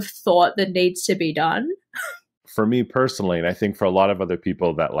lot of thought that needs to be done. For me personally, and I think for a lot of other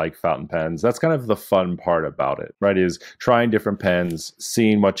people that like fountain pens, that's kind of the fun part about it, right? Is trying different pens,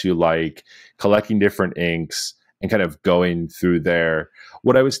 seeing what you like, collecting different inks, and kind of going through there.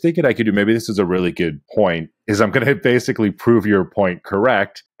 What I was thinking I could do, maybe this is a really good point, is I'm going to basically prove your point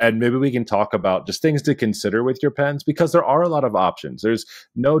correct. And maybe we can talk about just things to consider with your pens, because there are a lot of options. There's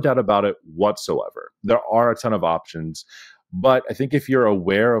no doubt about it whatsoever. There are a ton of options. But I think if you're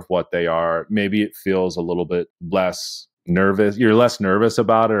aware of what they are, maybe it feels a little bit less nervous. You're less nervous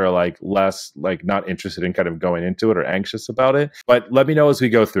about it, or like less like not interested in kind of going into it or anxious about it. But let me know as we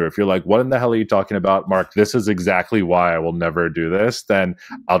go through. If you're like, what in the hell are you talking about, Mark? This is exactly why I will never do this. Then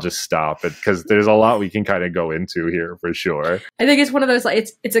I'll just stop it, because there's a lot we can kind of go into here for sure. I think it's one of those, like,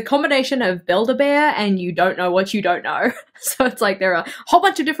 it's a combination of Build-A-Bear and you don't know what you don't know. So it's like there are a whole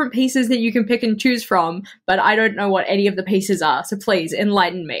bunch of different pieces that you can pick and choose from, but I don't know what any of the pieces are. So please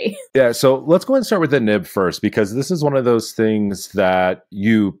enlighten me. Yeah, so let's go ahead and start with the nib first, because this is one of those things that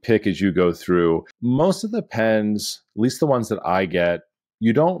you pick as you go through. Most of the pens, at least the ones that I get,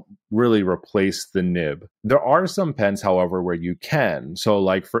 you don't really replace the nib. There are some pens, however, where you can. So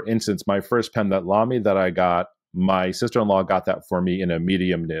like, for instance, my first pen, that Lamy that I got, my sister-in-law got that for me in a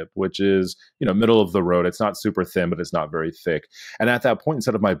medium nib, which is, middle of the road. It's not super thin, but it's not very thick. And at that point,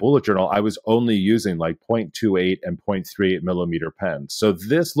 instead of my bullet journal, I was only using like 0.28 and 0.38 millimeter pens. So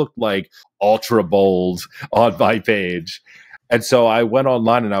this looked like ultra bold on my page. And so I went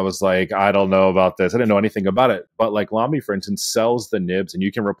online and I was like, I don't know about this. I didn't know anything about it. But like Lamy, for instance, sells the nibs, and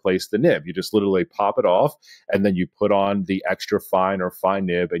you can replace the nib. You just literally pop it off, and then you put on the extra fine or fine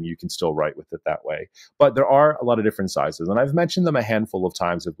nib, and you can still write with it that way. But there are a lot of different sizes, and I've mentioned them a handful of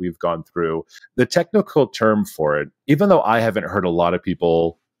times as we've gone through. The technical term for it, even though I haven't heard a lot of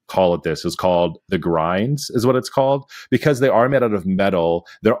people call it this, is called the grinds, is what it's called, because they are made out of metal.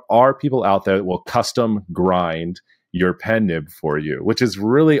 There are people out there that will custom grind your pen nib for you, which is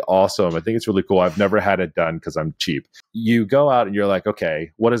really awesome. I think it's really cool. I've never had it done because I'm cheap. You go out and you're like,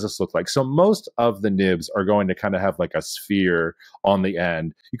 okay, what does this look like? So most of the nibs are going to kind of have like a sphere on the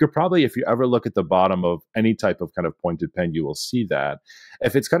end. You could probably, if you ever look at the bottom of any type of kind of pointed pen, you will see that.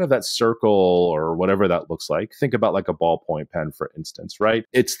 If it's kind of that circle or whatever that looks like, think about like a ballpoint pen, for instance, right?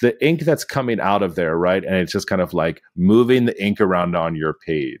 It's the ink that's coming out of there, right? And it's just kind of like moving the ink around on your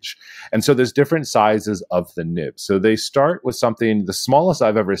page. And so there's different sizes of the nib. So they start with something, the smallest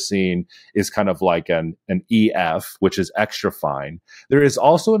I've ever seen is kind of like an EF, which is extra fine. There is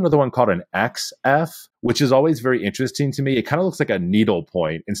also another one called an XF, which is always very interesting to me. It kind of looks like a needle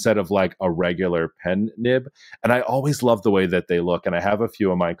point instead of like a regular pen nib. And I always love the way that they look. And I have a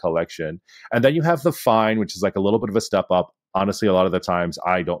few in my collection. And then you have the fine, which is like a little bit of a step up. Honestly, a lot of the times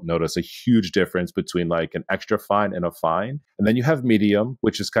I don't notice a huge difference between like an extra fine and a fine. And then you have medium,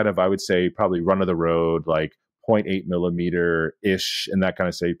 which is kind of, I would say, probably run of the road, like 0.8 millimeter ish, and that kind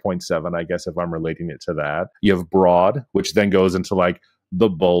of say 0.7, I guess, if I'm relating it to that. You have broad, which then goes into like the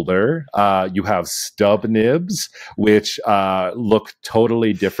bolder. You have stub nibs, which look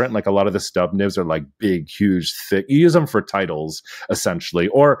totally different. Like a lot of the stub nibs are like big, huge, thick. You use them for titles, essentially.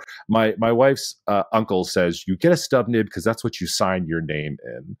 Or my wife's uncle says you get a stub nib because that's what you sign your name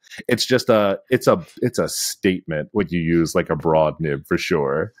in. It's just it's a statement when you use like a broad nib, for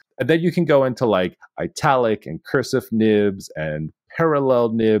sure. And then you can go into like italic and cursive nibs and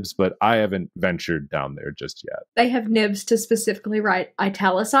parallel nibs, but I haven't ventured down there just yet. They have nibs to specifically write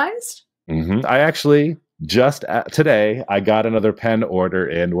italicized? I actually, just today, I got another pen order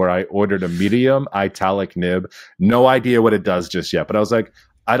in where I ordered a medium italic nib. No idea what it does just yet, but I was like,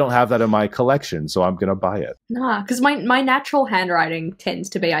 I don't have that in my collection, so I'm going to buy it. Nah, because my natural handwriting tends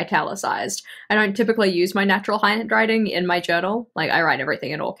to be italicized. I don't typically use my natural handwriting in my journal. Like, I write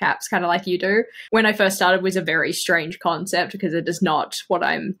everything in all caps, kind of like you do. When I first started, it was a very strange concept because it is not what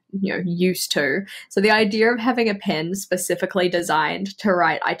I'm, used to. So the idea of having a pen specifically designed to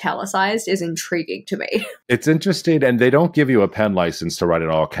write italicized is intriguing to me. It's interesting, and they don't give you a pen license to write in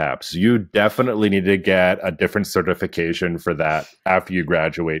all caps. You definitely need to get a different certification for that after you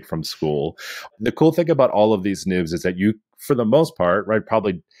graduate from school. The cool thing about all of these nibs is that you, for the most part, right,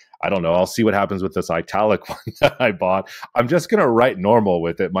 probably, I don't know, I'll see what happens with this italic one that I bought. I'm just going to write normal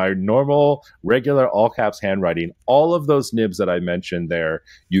with it. My normal, regular, all caps handwriting, all of those nibs that I mentioned there,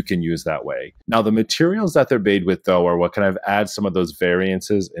 you can use that way. Now, the materials that they're made with, though, are what kind of add some of those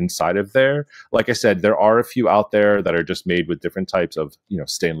variances inside of there. Like I said, there are a few out there that are just made with different types of,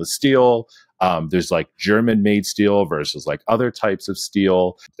 stainless steel. There's like German-made steel versus like other types of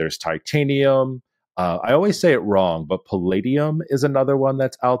steel. There's titanium. I always say it wrong, but palladium is another one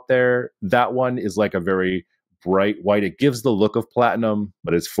that's out there. That one is like a very bright white. It gives the look of platinum,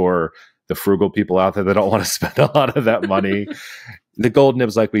 but it's for the frugal people out there that don't want to spend a lot of that money. The gold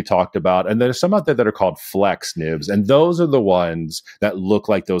nibs, like we talked about, and there's some out there that are called flex nibs, and those are the ones that look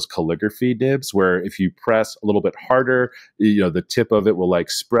like those calligraphy nibs, where if you press a little bit harder, the tip of it will like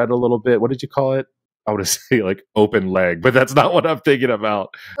spread a little bit. What did you call it? I want to say like open leg, but that's not what I'm thinking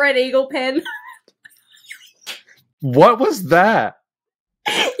about. Spread eagle pen. What was that?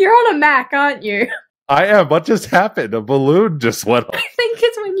 You're on a Mac, aren't you? I am. What just happened? A balloon just went off. I think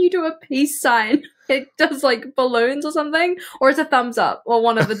it's when you do a peace sign. It does like balloons or something, or it's a thumbs up, or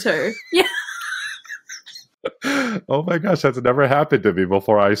one of the two. Yeah. Oh my gosh, that's never happened to me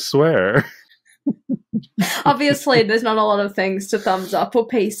before, I swear. Obviously, there's not a lot of things to thumbs up or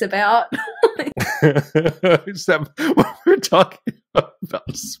peace about. Except when we're talking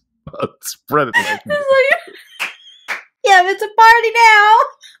about spread it like yeah, it's a party now.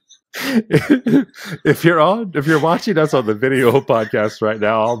 If you're watching us on the video podcast right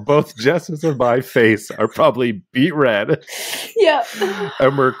now, both Jess's and my face are probably beet red. Yeah.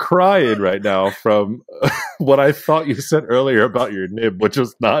 And we're crying right now from what I thought you said earlier about your nib, which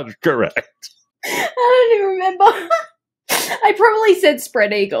was not correct. I don't even remember. I probably said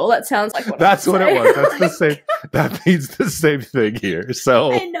spread eagle. That sounds like that's what it was. That's the same. That means the same thing here.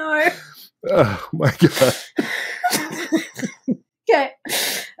 So I know. Oh my god. Okay.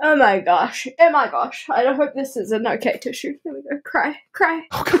 Oh my gosh. Oh my gosh. I hope this is an okay tissue. There we go. Cry.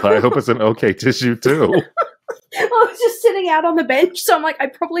 Oh god, I hope it's an okay tissue too. I was just sitting out on the bench, so I'm like,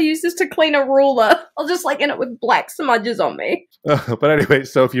 I'd probably use this to clean a ruler. I'll just like end it with black smudges on me. But anyway,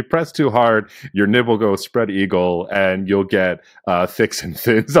 so if you press too hard, your nib will go spread eagle and you'll get thicks and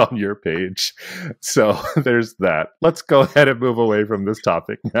thins on your page. So there's that. Let's go ahead and move away from this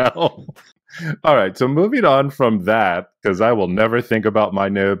topic now. All right, so moving on from that, because I will never think about my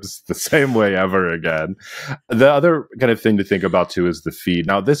nibs the same way ever again. The other kind of thing to think about too is the feed.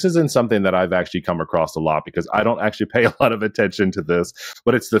 Now, this isn't something that I've actually come across a lot because I don't actually pay a lot of attention to this,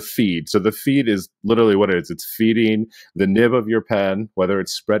 but it's the feed. So the feed is literally what it is. It's feeding the nib of your pen, whether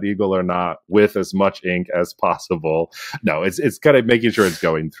it's spread eagle or not, with as much ink as possible. No, it's kind of making sure it's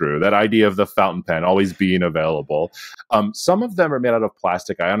going through. That idea of the fountain pen always being available. Some of them are made out of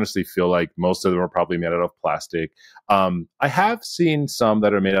plastic. I honestly feel like most of them are probably made out of plastic. I have seen some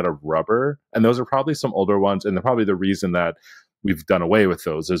that are made out of rubber, and those are probably some older ones. And probably the reason that we've done away with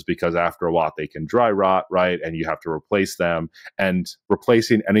those is because after a while they can dry rot, right? And you have to replace them. And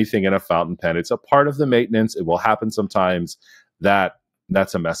replacing anything in a fountain pen, it's a part of the maintenance. It will happen sometimes.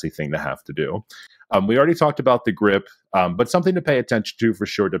 That's a messy thing to have to do. We already talked about the grip, but something to pay attention to for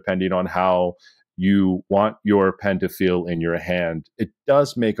sure, depending on how you want your pen to feel in your hand, it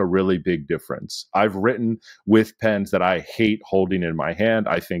does make a really big difference. I've written with pens that I hate holding in my hand.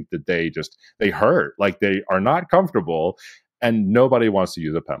 I think that they hurt, like they are not comfortable, and nobody wants to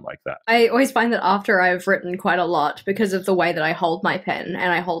use a pen like that. I always find that after I've written quite a lot, because of the way that I hold my pen,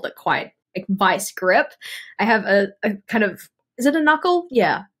 and I hold it quite like vice grip, I have a kind of, is it a knuckle?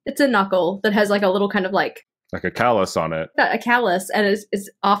 Yeah, it's a knuckle that has like a little kind of like a callus on it. A callus, and it's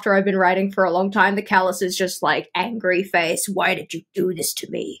after I've been writing for a long time, the callus is just like angry face. Why did you do this to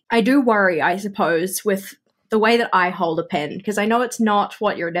me? I do worry, I suppose, with the way that I hold a pen, because I know it's not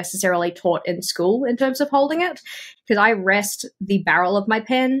what you're necessarily taught in school in terms of holding it, because I rest the barrel of my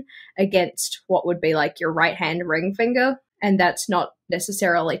pen against what would be like your right hand ring finger, and that's not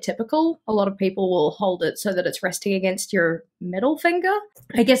necessarily typical. A lot of people will hold it so that it's resting against your middle finger.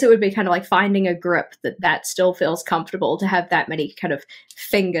 I guess it would be kind of like finding a grip that still feels comfortable to have that many kind of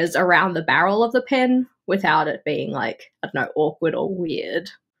fingers around the barrel of the pen without it being like, I don't know, awkward or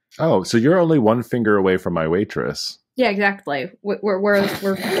weird. Oh, so you're only one finger away from my waitress. Yeah, exactly. We're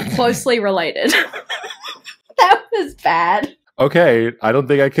closely related. That was bad. Okay, I don't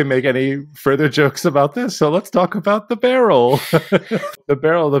think I can make any further jokes about this, so let's talk about the barrel. The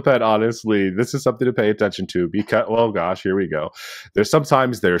barrel of the pen, honestly, this is something to pay attention to because, well, gosh, here we go.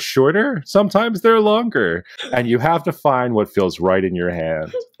 Sometimes they're shorter, sometimes they're longer, and you have to find what feels right in your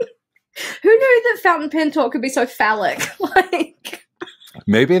hand. Who knew that fountain pen talk could be so phallic? Like,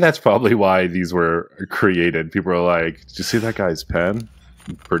 maybe that's probably why these were created. People are like, did you see that guy's pen?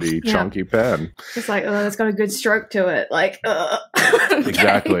 Pretty chunky pen. It's like, oh, that's got a good stroke to it. Like, okay.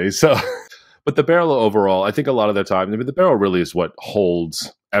 Exactly. So, but the barrel overall, I think a lot of the time, I mean, the barrel really is what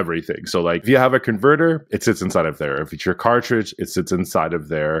holds everything. So like if you have a converter, it sits inside of there. If it's your cartridge, it sits inside of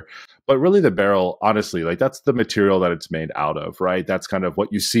there. But really the barrel, honestly, like that's the material that it's made out of, right? That's kind of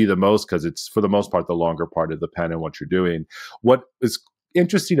what you see the most because it's for the most part the longer part of the pen and what you're doing. What is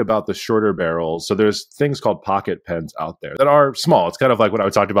interesting about the shorter barrels, so there's things called pocket pens out there that are small. It's kind of like what I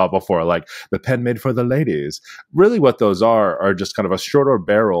talked about before, like the pen made for the ladies. Really what those are just kind of a shorter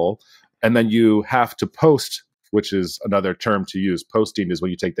barrel, and then you have to post, which is another term to use. Posting is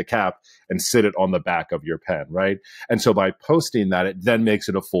when you take the cap and sit it on the back of your pen, right? And so by posting that, it then makes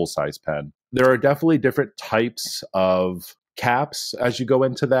it a full-size pen. There are definitely different types of caps as you go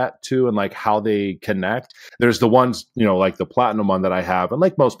into that too, and like how they connect. There's the ones, like the platinum one that I have, and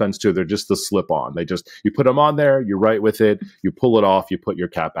like most pens too, they're just the slip on. You put them on there, you write with it, you pull it off, you put your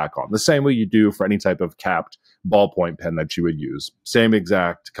cap back on. The same way you do for any type of capped ballpoint pen that you would use. Same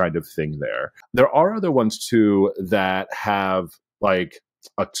exact kind of thing there. There are other ones too that have like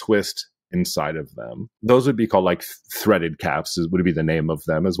a twist inside of them. Those would be called like threaded caps, would be the name of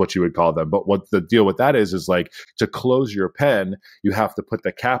them, is what you would call them. But what the deal with that is like to close your pen, you have to put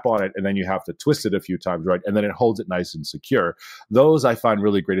the cap on it and then you have to twist it a few times, right? And then it holds it nice and secure. Those I find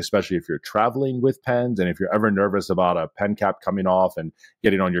really great, especially if you're traveling with pens and if you're ever nervous about a pen cap coming off and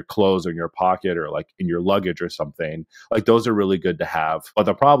getting on your clothes or in your pocket or like in your luggage or something. Like those are really good to have. But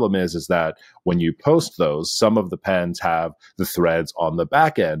the problem is that when you post those, some of the pens have the threads on the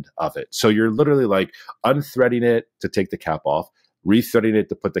back end of it. So you're literally like unthreading it to take the cap off, rethreading it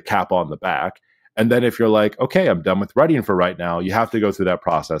to put the cap on the back. And then if you're like, okay, I'm done with writing for right now, you have to go through that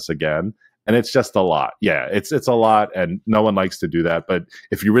process again. And it's just a lot. Yeah, it's a lot, and no one likes to do that. But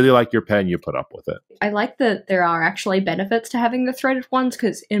if you really like your pen, you put up with it. I like that there are actually benefits to having the threaded ones,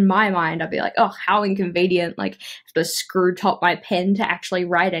 because in my mind, I'd be like, oh, how inconvenient. Like, I have to screw top my pen to actually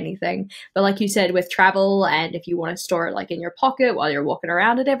write anything. But like you said, with travel, and if you want to store it like in your pocket while you're walking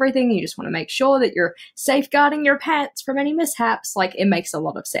around and everything, you just want to make sure that you're safeguarding your pants from any mishaps. Like, it makes a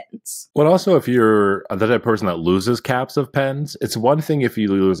lot of sense. Well, also, if you're the type of person that loses caps of pens, it's one thing if you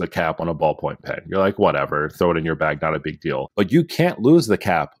lose a cap on a ballpoint pen. You're like, whatever, throw it in your bag, not a big deal. But you can't lose the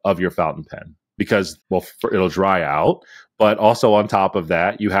cap of your fountain pen because, well, it'll dry out. But also on top of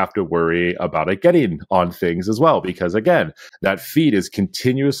that, you have to worry about it getting on things as well. Because again, that feed is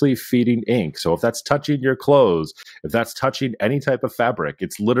continuously feeding ink. So if that's touching your clothes, if that's touching any type of fabric,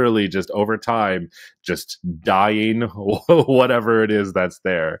 it's literally just over time, just dying, whatever it is that's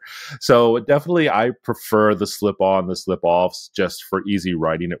there. So definitely I prefer the slip on, the slip offs just for easy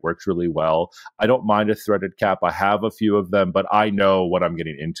writing. It works really well. I don't mind a threaded cap. I have a few of them, but I know what I'm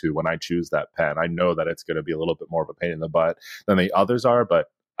getting into when I choose that pen. I know that it's going to be a little bit more of a pain in the butt than the others are, but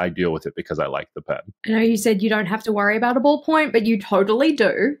I deal with it because I like the pen. I know you said you don't have to worry about a ballpoint, but you totally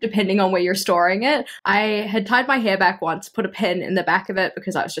do, depending on where you're storing it. I had tied my hair back once, put a pen in the back of it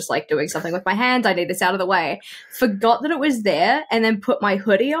because I was just like doing something with my hands. I need this out of the way. Forgot that it was there, and then put my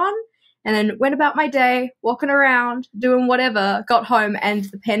hoodie on, and then went about my day, walking around, doing whatever, got home, and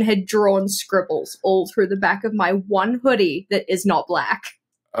the pen had drawn scribbles all through the back of my one hoodie that is not black.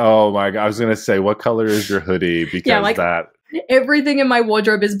 Oh my God. I was going to say, what color is your hoodie? Because yeah, like, everything in my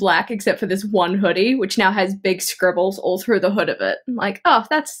wardrobe is black except for this one hoodie, which now has big scribbles all through the hood of it. I'm like, oh,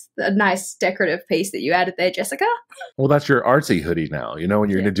 that's a nice decorative piece that you added there, Jessica. Well, that's your artsy hoodie now. You know, when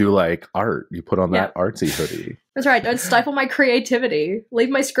you're going to do like art, you put on that artsy hoodie. That's right. Don't stifle my creativity. Leave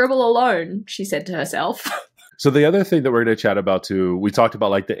my scribble alone, she said to herself. So the other thing that we're going to chat about too, we talked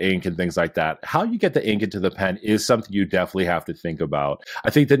about like the ink and things like that. How you get the ink into the pen is something you definitely have to think about. I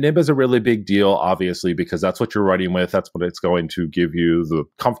think the nib is a really big deal, obviously, because that's what you're writing with. That's what it's going to give you, the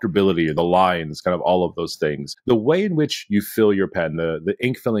comfortability, the lines, kind of all of those things. The way in which you fill your pen, the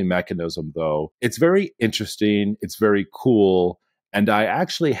ink filling mechanism, though, it's very interesting. It's very cool. And I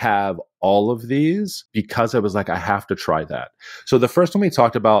actually have all of these because I was like, I have to try that. So the first one we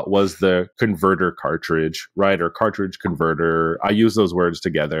talked about was the converter cartridge, right? Or cartridge converter. I use those words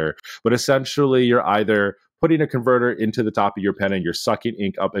together. But essentially, you're either putting a converter into the top of your pen and you're sucking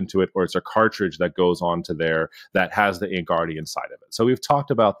ink up into it, or it's a cartridge that goes onto there that has the ink already inside of it. So we've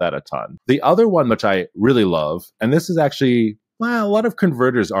talked about that a ton. The other one, which I really love, and this is actually... well, a lot of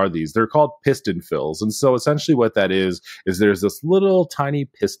converters are these. They're called piston fills. And so essentially what that is there's this little tiny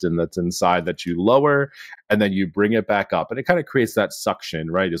piston that's inside that you lower and then you bring it back up. And it kind of creates that suction,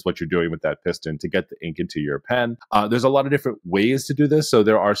 right, is what you're doing with that piston to get the ink into your pen. There's a lot of different ways to do this. So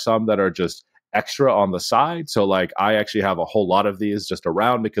there are some that are just extra on the side. So like I actually have a whole lot of these just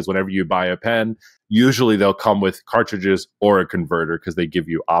around because whenever you buy a pen, usually they'll come with cartridges or a converter because they give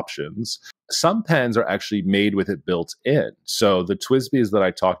you options. Some pens are actually made with it built in. So the TWSBIs that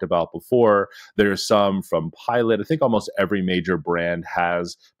I talked about before, there's some from Pilot. I think almost every major brand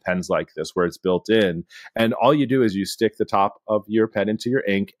has pens like this where it's built in. And all you do is you stick the top of your pen into your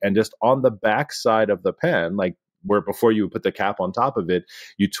ink and just on the back side of the pen, like where before you put the cap on top of it,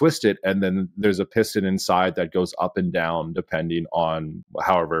 you twist it, and then there's a piston inside that goes up and down depending on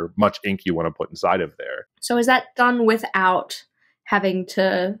however much ink you want to put inside of there. So is that done without having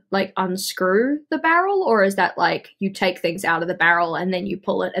to like unscrew the barrel, or is that like you take things out of the barrel and then you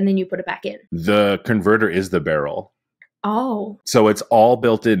pull it and then you put it back in? The converter is the barrel. Oh. So it's all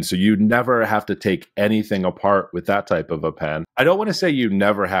built in. So you never have to take anything apart with that type of a pen. I don't want to say you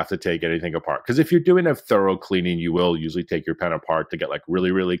never have to take anything apart, because if you're doing a thorough cleaning, you will usually take your pen apart to get like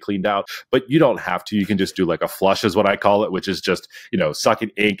really, really cleaned out. But you don't have to. You can just do like a flush is what I call it, which is just, sucking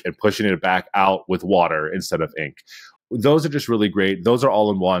ink and pushing it back out with water instead of ink. Those are just really great. Those are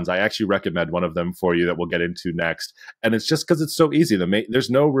all-in-ones. I actually recommend one of them for you that we'll get into next. And it's just because it's so easy. There's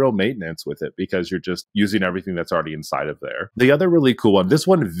no real maintenance with it because you're just using everything that's already inside of there. The other really cool one, this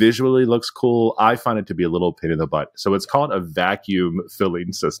one visually looks cool. I find it to be a little pain in the butt. So it's called a vacuum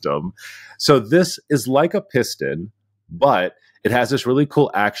filling system. So this is like a piston, but it has this really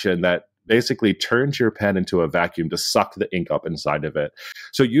cool action that basically turns your pen into a vacuum to suck the ink up inside of it.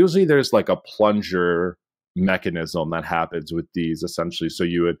 So usually there's like a plunger mechanism that happens with these essentially. So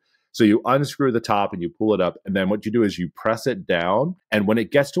you unscrew the top and you pull it up, and then what you do is you press it down, and when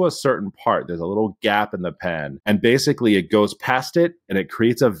it gets to a certain part, there's a little gap in the pen, and basically it goes past it and it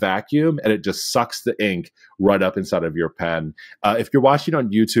creates a vacuum, and it just sucks the ink right up inside of your pen. If you're watching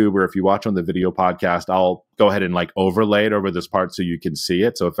on YouTube or if you watch on the video podcast, I'll go ahead and like overlay it over this part so you can see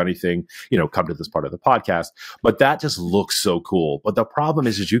it. So if anything, come to this part of the podcast. But that just looks so cool. But the problem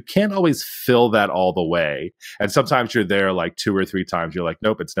is you can't always fill that all the way. And sometimes you're there like 2 or 3 times. You're like,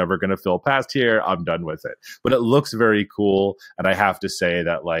 nope, it's never going to fill past here. I'm done with it. But it looks very cool. And I have to say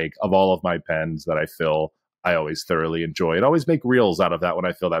that like of all of my pens that I fill, I always thoroughly enjoy it. I always make reels out of that when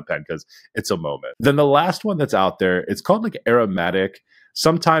I fill that pen because it's a moment. Then the last one that's out there, it's called like aromatic.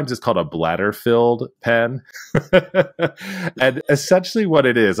 Sometimes it's called a bladder-filled pen. And essentially what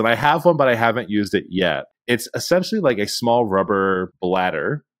it is, and I have one, but I haven't used it yet. It's essentially like a small rubber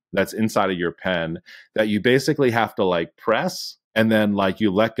bladder that's inside of your pen that you basically have to like press, and then like you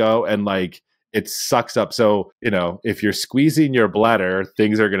let go and like it sucks up. So, if you're squeezing your bladder,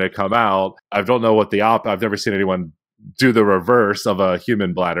 things are going to come out. I don't know what I've never seen anyone do the reverse of a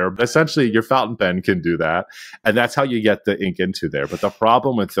human bladder, but essentially your fountain pen can do that. And that's how you get the ink into there. But the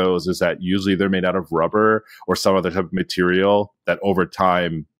problem with those is that usually they're made out of rubber or some other type of material that over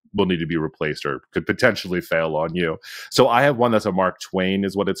time will need to be replaced or could potentially fail on you. So I have one that's a Mark Twain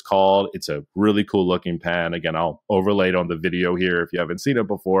is what it's called. It's a really cool looking pen. Again, I'll overlay it on the video here if you haven't seen it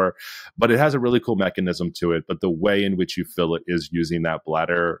before, but it has a really cool mechanism to it. But the way in which you fill it is using that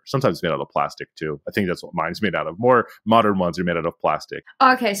bladder, sometimes made out of plastic too. I think that's what mine's made out of. More modern ones are made out of plastic.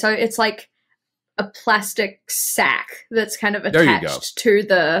 Okay, so it's like a plastic sack that's kind of attached to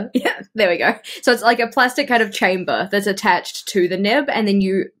the there we go. So it's like a plastic kind of chamber that's attached to the nib, and then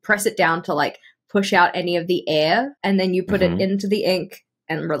you press it down to like push out any of the air, and then you put it into the ink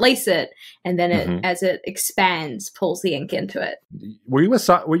and release it, and then it as it expands pulls the ink into it. Were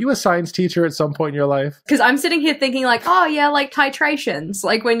you a science teacher at some point in your life? Because I'm sitting here thinking like, oh yeah, like titrations,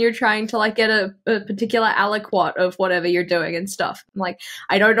 like when you're trying to like get a particular aliquot of whatever you're doing and stuff. I'm like,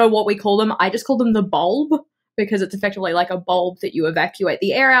 I don't know what we call them. I just call them the bulb, because it's effectively like a bulb that you evacuate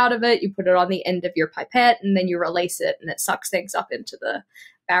the air out of it, you put it on the end of your pipette, and then you release it, and it sucks things up into the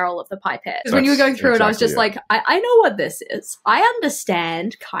barrel of the pipette. Because when you were going through it, I was just like, I know what this is. I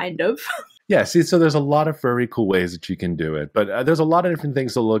understand, kind of. Yeah, see, so there's a lot of very cool ways that you can do it, but there's a lot of different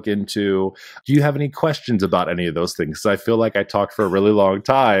things to look into. Do you have any questions about any of those things? I feel like I talked for a really long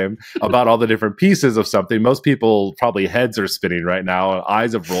time about all the different pieces of something. Most people probably heads are spinning right now,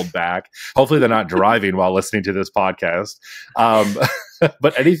 eyes have rolled back. Hopefully they're not driving while listening to this podcast.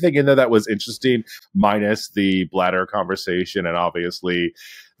 But anything in there that was interesting, minus the bladder conversation and obviously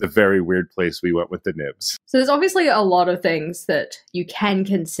the very weird place we went with the nibs. So there's obviously a lot of things that you can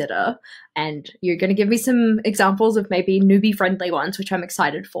consider, and you're going to give me some examples of maybe newbie-friendly ones, which I'm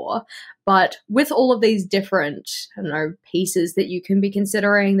excited for. But with all of these different, pieces that you can be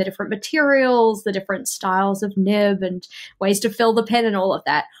considering, the different materials, the different styles of nib and ways to fill the pen and all of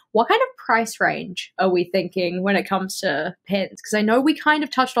that, what kind of price range are we thinking when it comes to pens? Because I know we kind of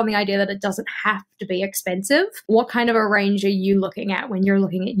touched on the idea that it doesn't have to be expensive. What kind of a range are you looking at when you're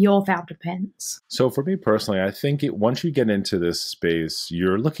looking at your fountain pens? So for me personally, I think once you get into this space,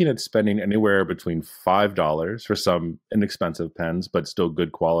 you're looking at spending anywhere between $5 for some inexpensive pens, but still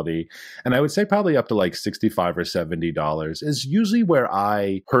good quality. And I would say probably up to like $65 or $70 is usually where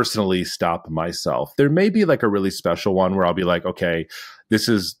I personally stop myself. There may be like a really special one where I'll be like, okay, this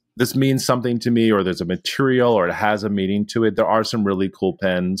is this means something to me, or there's a material or it has a meaning to it. There are some really cool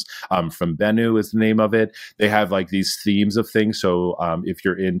pens. From Bennu is the name of it. They have like these themes of things. So if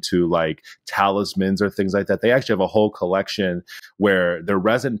you're into like talismans or things like that, they actually have a whole collection where they're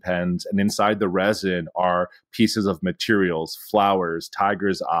resin pens, and inside the resin are pieces of materials, flowers,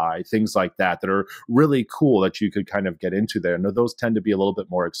 tiger's eye, things like that are really cool that you could kind of get into there. And those tend to be a little bit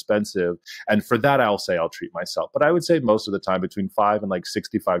more expensive. And for that, I'll say I'll treat myself. But I would say most of the time between $5 and like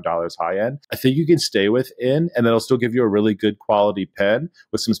 $65 high end, I think you can stay within, and it'll still give you a really good quality pen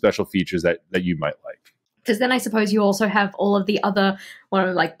with some special features that you might like. Because then I suppose you also have all of the other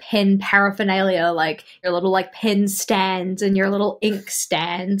like pen paraphernalia, like your little like pen stands and your little ink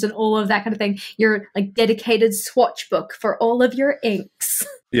stands and all of that kind of thing. Your like dedicated swatch book for all of your inks.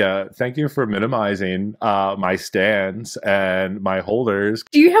 Yeah, thank you for minimizing my stands and my holders.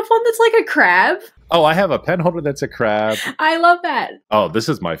 Do you have one that's like a crab? Oh, I have a pen holder that's a crab. I love that. Oh, this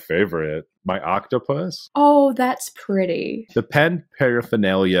is my favorite. My octopus. Oh, that's pretty. The pen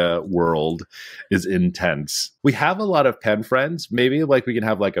paraphernalia world is intense. We have a lot of pen friends. Maybe like we can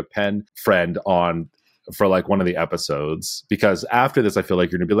have like a pen friend on for like one of the episodes, because after this I feel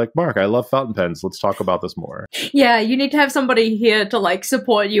like you're gonna be like, Mark, I love fountain pens, let's talk about this more. Yeah, you need to have somebody here to like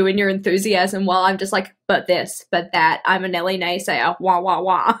support you in your enthusiasm, while I'm just like, but this, but that, I'm a Nelly naysayer, wah wah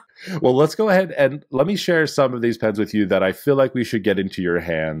wah. Well, let's go ahead and let me share some of these pens with you that I feel like we should get into your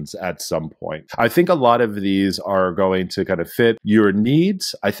hands at some point. I think a lot of these are going to kind of fit your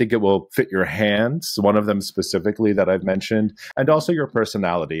needs. I think it will fit your hands, one of them specifically that I've mentioned, and also your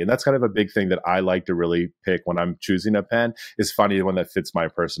personality. And that's kind of a big thing that I like to really pick when I'm choosing a pen, is finding the one that fits my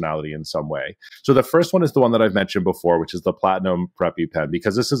personality in some way. So the first one is the one that I've mentioned before, which is the Platinum Preppy pen,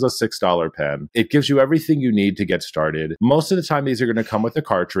 because this is a $6 pen. It gives you everything you need to get started. Most of the time, these are going to come with a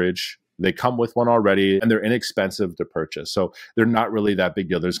cartridge. They come with one already, and they're inexpensive to purchase. So they're not really that big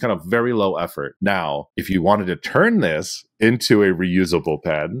deal. There's kind of very low effort. Now, if you wanted to turn this into a reusable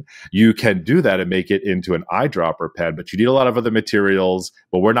pen, you can do that and make it into an eyedropper pen, but you need a lot of other materials,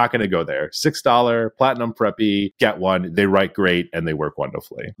 but we're not going to go there. $6 Platinum Preppy, get one. They write great and they work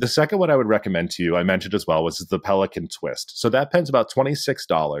wonderfully. The second one I would recommend to you, I mentioned as well, was the Pelikan Twist. So that pen's about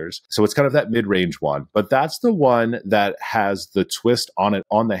 $26. So it's kind of that mid-range one, but that's the one that has the twist on it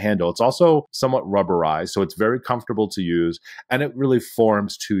on the handle. It's also somewhat rubberized, so it's very comfortable to use, and it really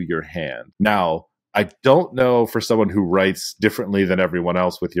forms to your hand. Now, I don't know for someone who writes differently than everyone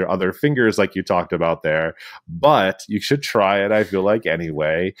else with your other fingers like you talked about there, but you should try it, I feel like,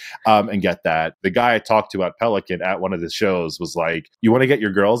 anyway, and get that. The guy I talked to at Pelikan at one of the shows was like, you want to get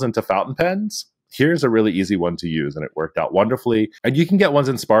your girls into fountain pens? Here's a really easy one to use, and it worked out wonderfully. And you can get ones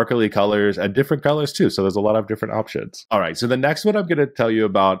in sparkly colors and different colors too, so there's a lot of different options. All right, so the next one I'm going to tell you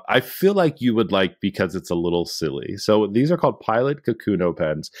about, I feel like you would like because it's a little silly. So these are called Pilot Kakuno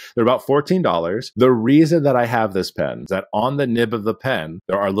pens. They're about $14. The reason that I have this pen is that on the nib of the pen,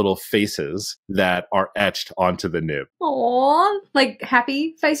 there are little faces that are etched onto the nib. Aww, like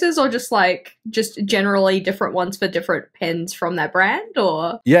happy faces, or just generally different ones for different pens from that brand,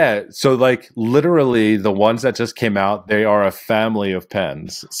 or? Yeah, so like literally the ones that just came out, they are a family of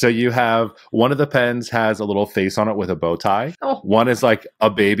pens. So you have one of the pens has a little face on it with a bow tie. Oh. One is like a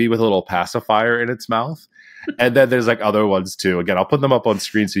baby with a little pacifier in its mouth. And then there's like other ones too. Again, I'll put them up on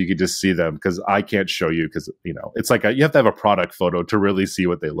screen so you can just see them, because I can't show you, because it's like you have to have a product photo to really see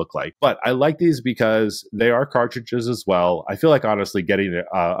what they look like. But I like these because they are cartridges as well. I feel like honestly getting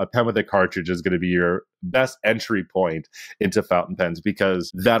a pen with a cartridge is going to be your best entry point into fountain pens,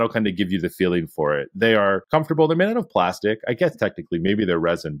 because that'll kind of give you the feeling for it. They are comfortable. They're made out of plastic. I guess technically maybe they're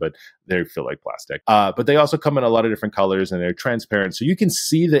resin, but they feel like plastic. But they also come in a lot of different colors, and they're transparent, so you can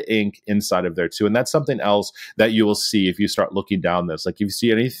see the ink inside of there too. And that's something else that you will see if you start looking down this. Like if you see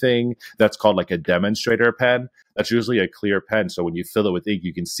anything that's called like a demonstrator pen, that's usually a clear pen. So when you fill it with ink,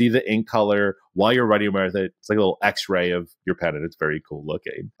 you can see the ink color while you're writing with it. It's like a little x-ray of your pen, and it's very cool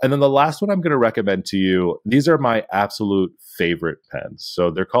looking. And then the last one I'm going to recommend to you, these are my absolute favorite pens.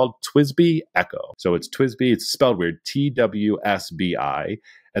 So they're called TWSBI Echo. So it's TWSBI, it's spelled weird, TWSBI,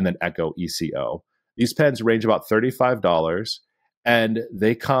 and then Echo, ECO. These pens range about $35, and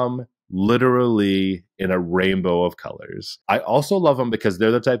they come literally in a rainbow of colors. I also love them because they're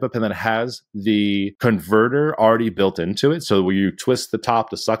the type of pen that has the converter already built into it. So when you twist the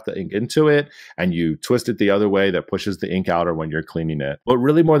top to suck the ink into it, and you twist it the other way, that pushes the ink out or when you're cleaning it. But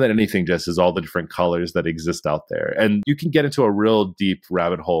really more than anything, Jess, is all the different colors that exist out there. And you can get into a real deep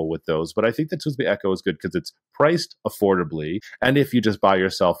rabbit hole with those. But I think the TWSBI Echo is good because it's priced affordably. And if you just buy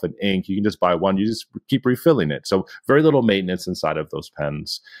yourself an ink, you can just buy one, you just keep refilling it. So very little maintenance inside of those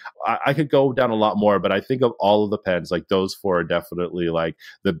pens. I could go down a lot more, but But I think of all of the pens, like those four are definitely like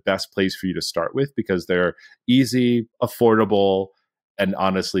the best place for you to start with because they're easy, affordable, and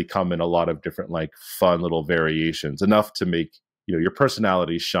honestly come in a lot of different like fun little variations, enough to make, you know, your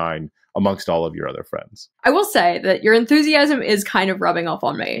personality shine amongst all of your other friends. I will say that your enthusiasm is kind of rubbing off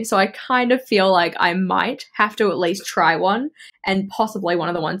on me. So I kind of feel like I might have to at least try one, and possibly one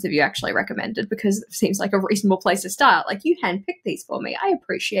of the ones that you actually recommended, because it seems like a reasonable place to start. Like, you handpicked these for me. I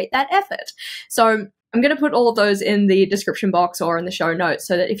appreciate that effort. So I'm going to put all of those in the description box or in the show notes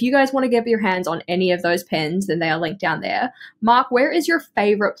so that if you guys want to get your hands on any of those pens, then they are linked down there. Mark, where is your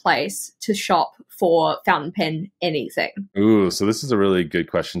favorite place to shop for fountain pen anything? Ooh, so this is a really good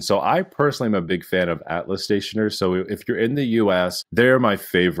question. So I personally am a big fan of Atlas Stationers. So if you're in the US, they're my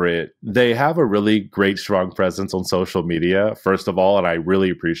favorite. They have a really great, strong presence on social media, first of all, and I really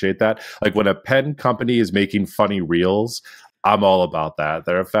appreciate that. Like when a pen company is making funny reels, I'm all about that.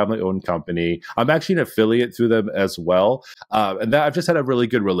 They're a family-owned company. I'm actually an affiliate through them as well. And that I've just had a really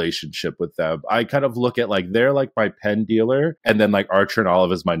good relationship with them. I kind of look at like, they're like my pen dealer, and then like Archer and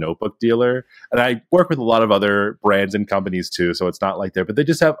Olive is my notebook dealer. And I work with a lot of other brands and companies too, so it's not like they're, but they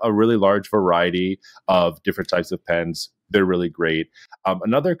just have a really large variety of different types of pens. They're really great.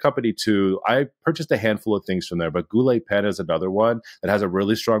 Another company too, I purchased a handful of things from there, but Goulet Pen is another one that has a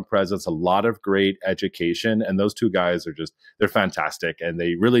really strong presence, a lot of great education. And those two guys are just, they're fantastic and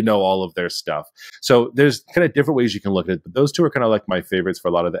they really know all of their stuff. So there's kind of different ways you can look at it, but those two are kind of like my favorites for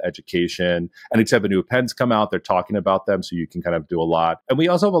a lot of the education. Anytime new pens come out, they're talking about them, so you can kind of do a lot. And we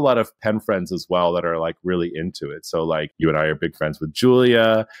also have a lot of pen friends as well that are like really into it. So like you and I are big friends with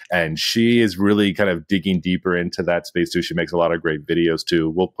Julia, and she is really kind of digging deeper into that space too. She makes a lot of great videos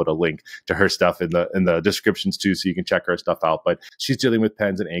too. We'll put a link to her stuff in the descriptions too, so you can check her stuff out. But she's dealing with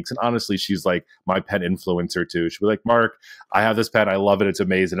pens and inks, and honestly, she's like my pen influencer too. She'll be like, Mark, I have this pen. I love it. It's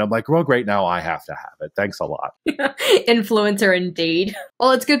amazing. I'm like, well, great. Now I have to have it. Thanks a lot. Influencer indeed. Well,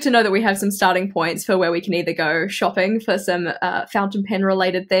 it's good to know that we have some starting points for where we can either go shopping for some fountain pen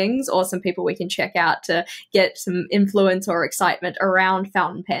related things, or some people we can check out to get some influence or excitement around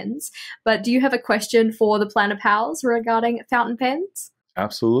fountain pens. But do you have a question for the Planner Pals regarding fountain pens?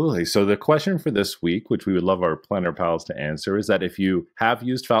 Absolutely. So the question for this week, which we would love our planner pals to answer, is that if you have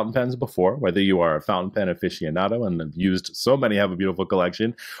used fountain pens before, whether you are a fountain pen aficionado and have used so many, have a beautiful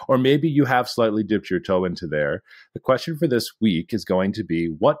collection, or maybe you have slightly dipped your toe into there, the question for this week is going to be,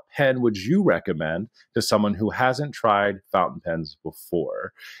 what pen would you recommend to someone who hasn't tried fountain pens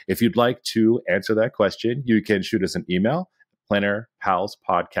before? If you'd like to answer that question, you can shoot us an email,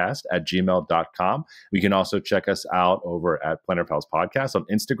 plannerpalspodcast@gmail.com. You can also check us out over at Planner Pals Podcast on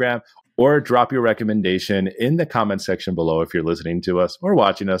Instagram, or drop your recommendation in the comment section below if you're listening to us or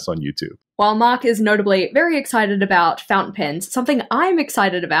watching us on YouTube. While Mark is notably very excited about fountain pens, something I'm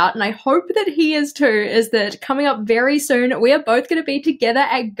excited about, and I hope that he is too, is that coming up very soon, we are both going to be together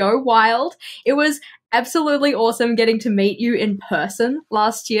at Go Wild. It was absolutely awesome getting to meet you in person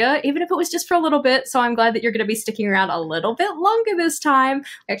last year, even if it was just for a little bit. So I'm glad that you're going to be sticking around a little bit longer this time.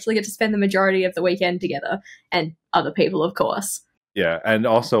 We actually get to spend the majority of the weekend together, and other people, of course. Yeah, and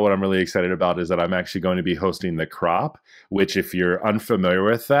also what I'm really excited about is that I'm actually going to be hosting the Crop, which, if you're unfamiliar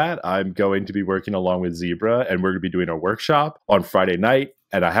with that, I'm going to be working along with Zebra, and we're going to be doing a workshop on Friday night.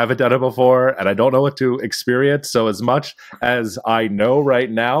 And I haven't done it before, and I don't know what to experience. So as much as I know right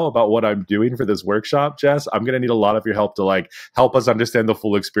now about what I'm doing for this workshop, Jess, I'm going to need a lot of your help to like help us understand the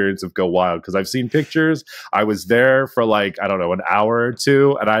full experience of Go Wild. Because I've seen pictures. I was there for like, I don't know, an hour or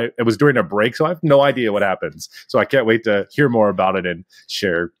two, and it was during a break. So I have no idea what happens. So I can't wait to hear more about it and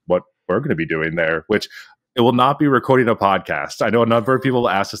share what we're going to be doing there, which it will not be recording a podcast. I know a number of people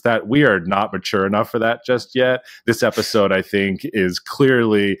asked us that. We are not mature enough for that just yet. This episode, I think, is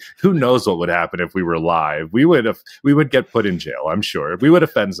clearly, who knows what would happen if we were live. We would get put in jail, I'm sure. We would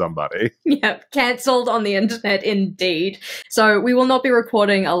offend somebody. Yep, cancelled on the internet indeed. So we will not be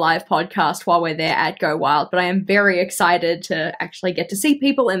recording a live podcast while we're there at Go Wild, but I am very excited to actually get to see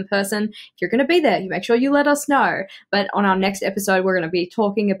people in person. If you're going to be there, you make sure you let us know. But on our next episode, we're going to be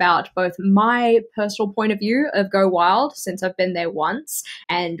talking about both my personal point of view of Go Wild, since I've been there once,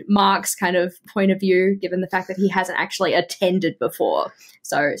 and Mark's kind of point of view, given the fact that he hasn't actually attended before.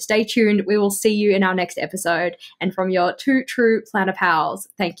 So stay tuned. We will see you in our next episode. And from your two true planner pals,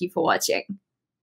 thank you for watching.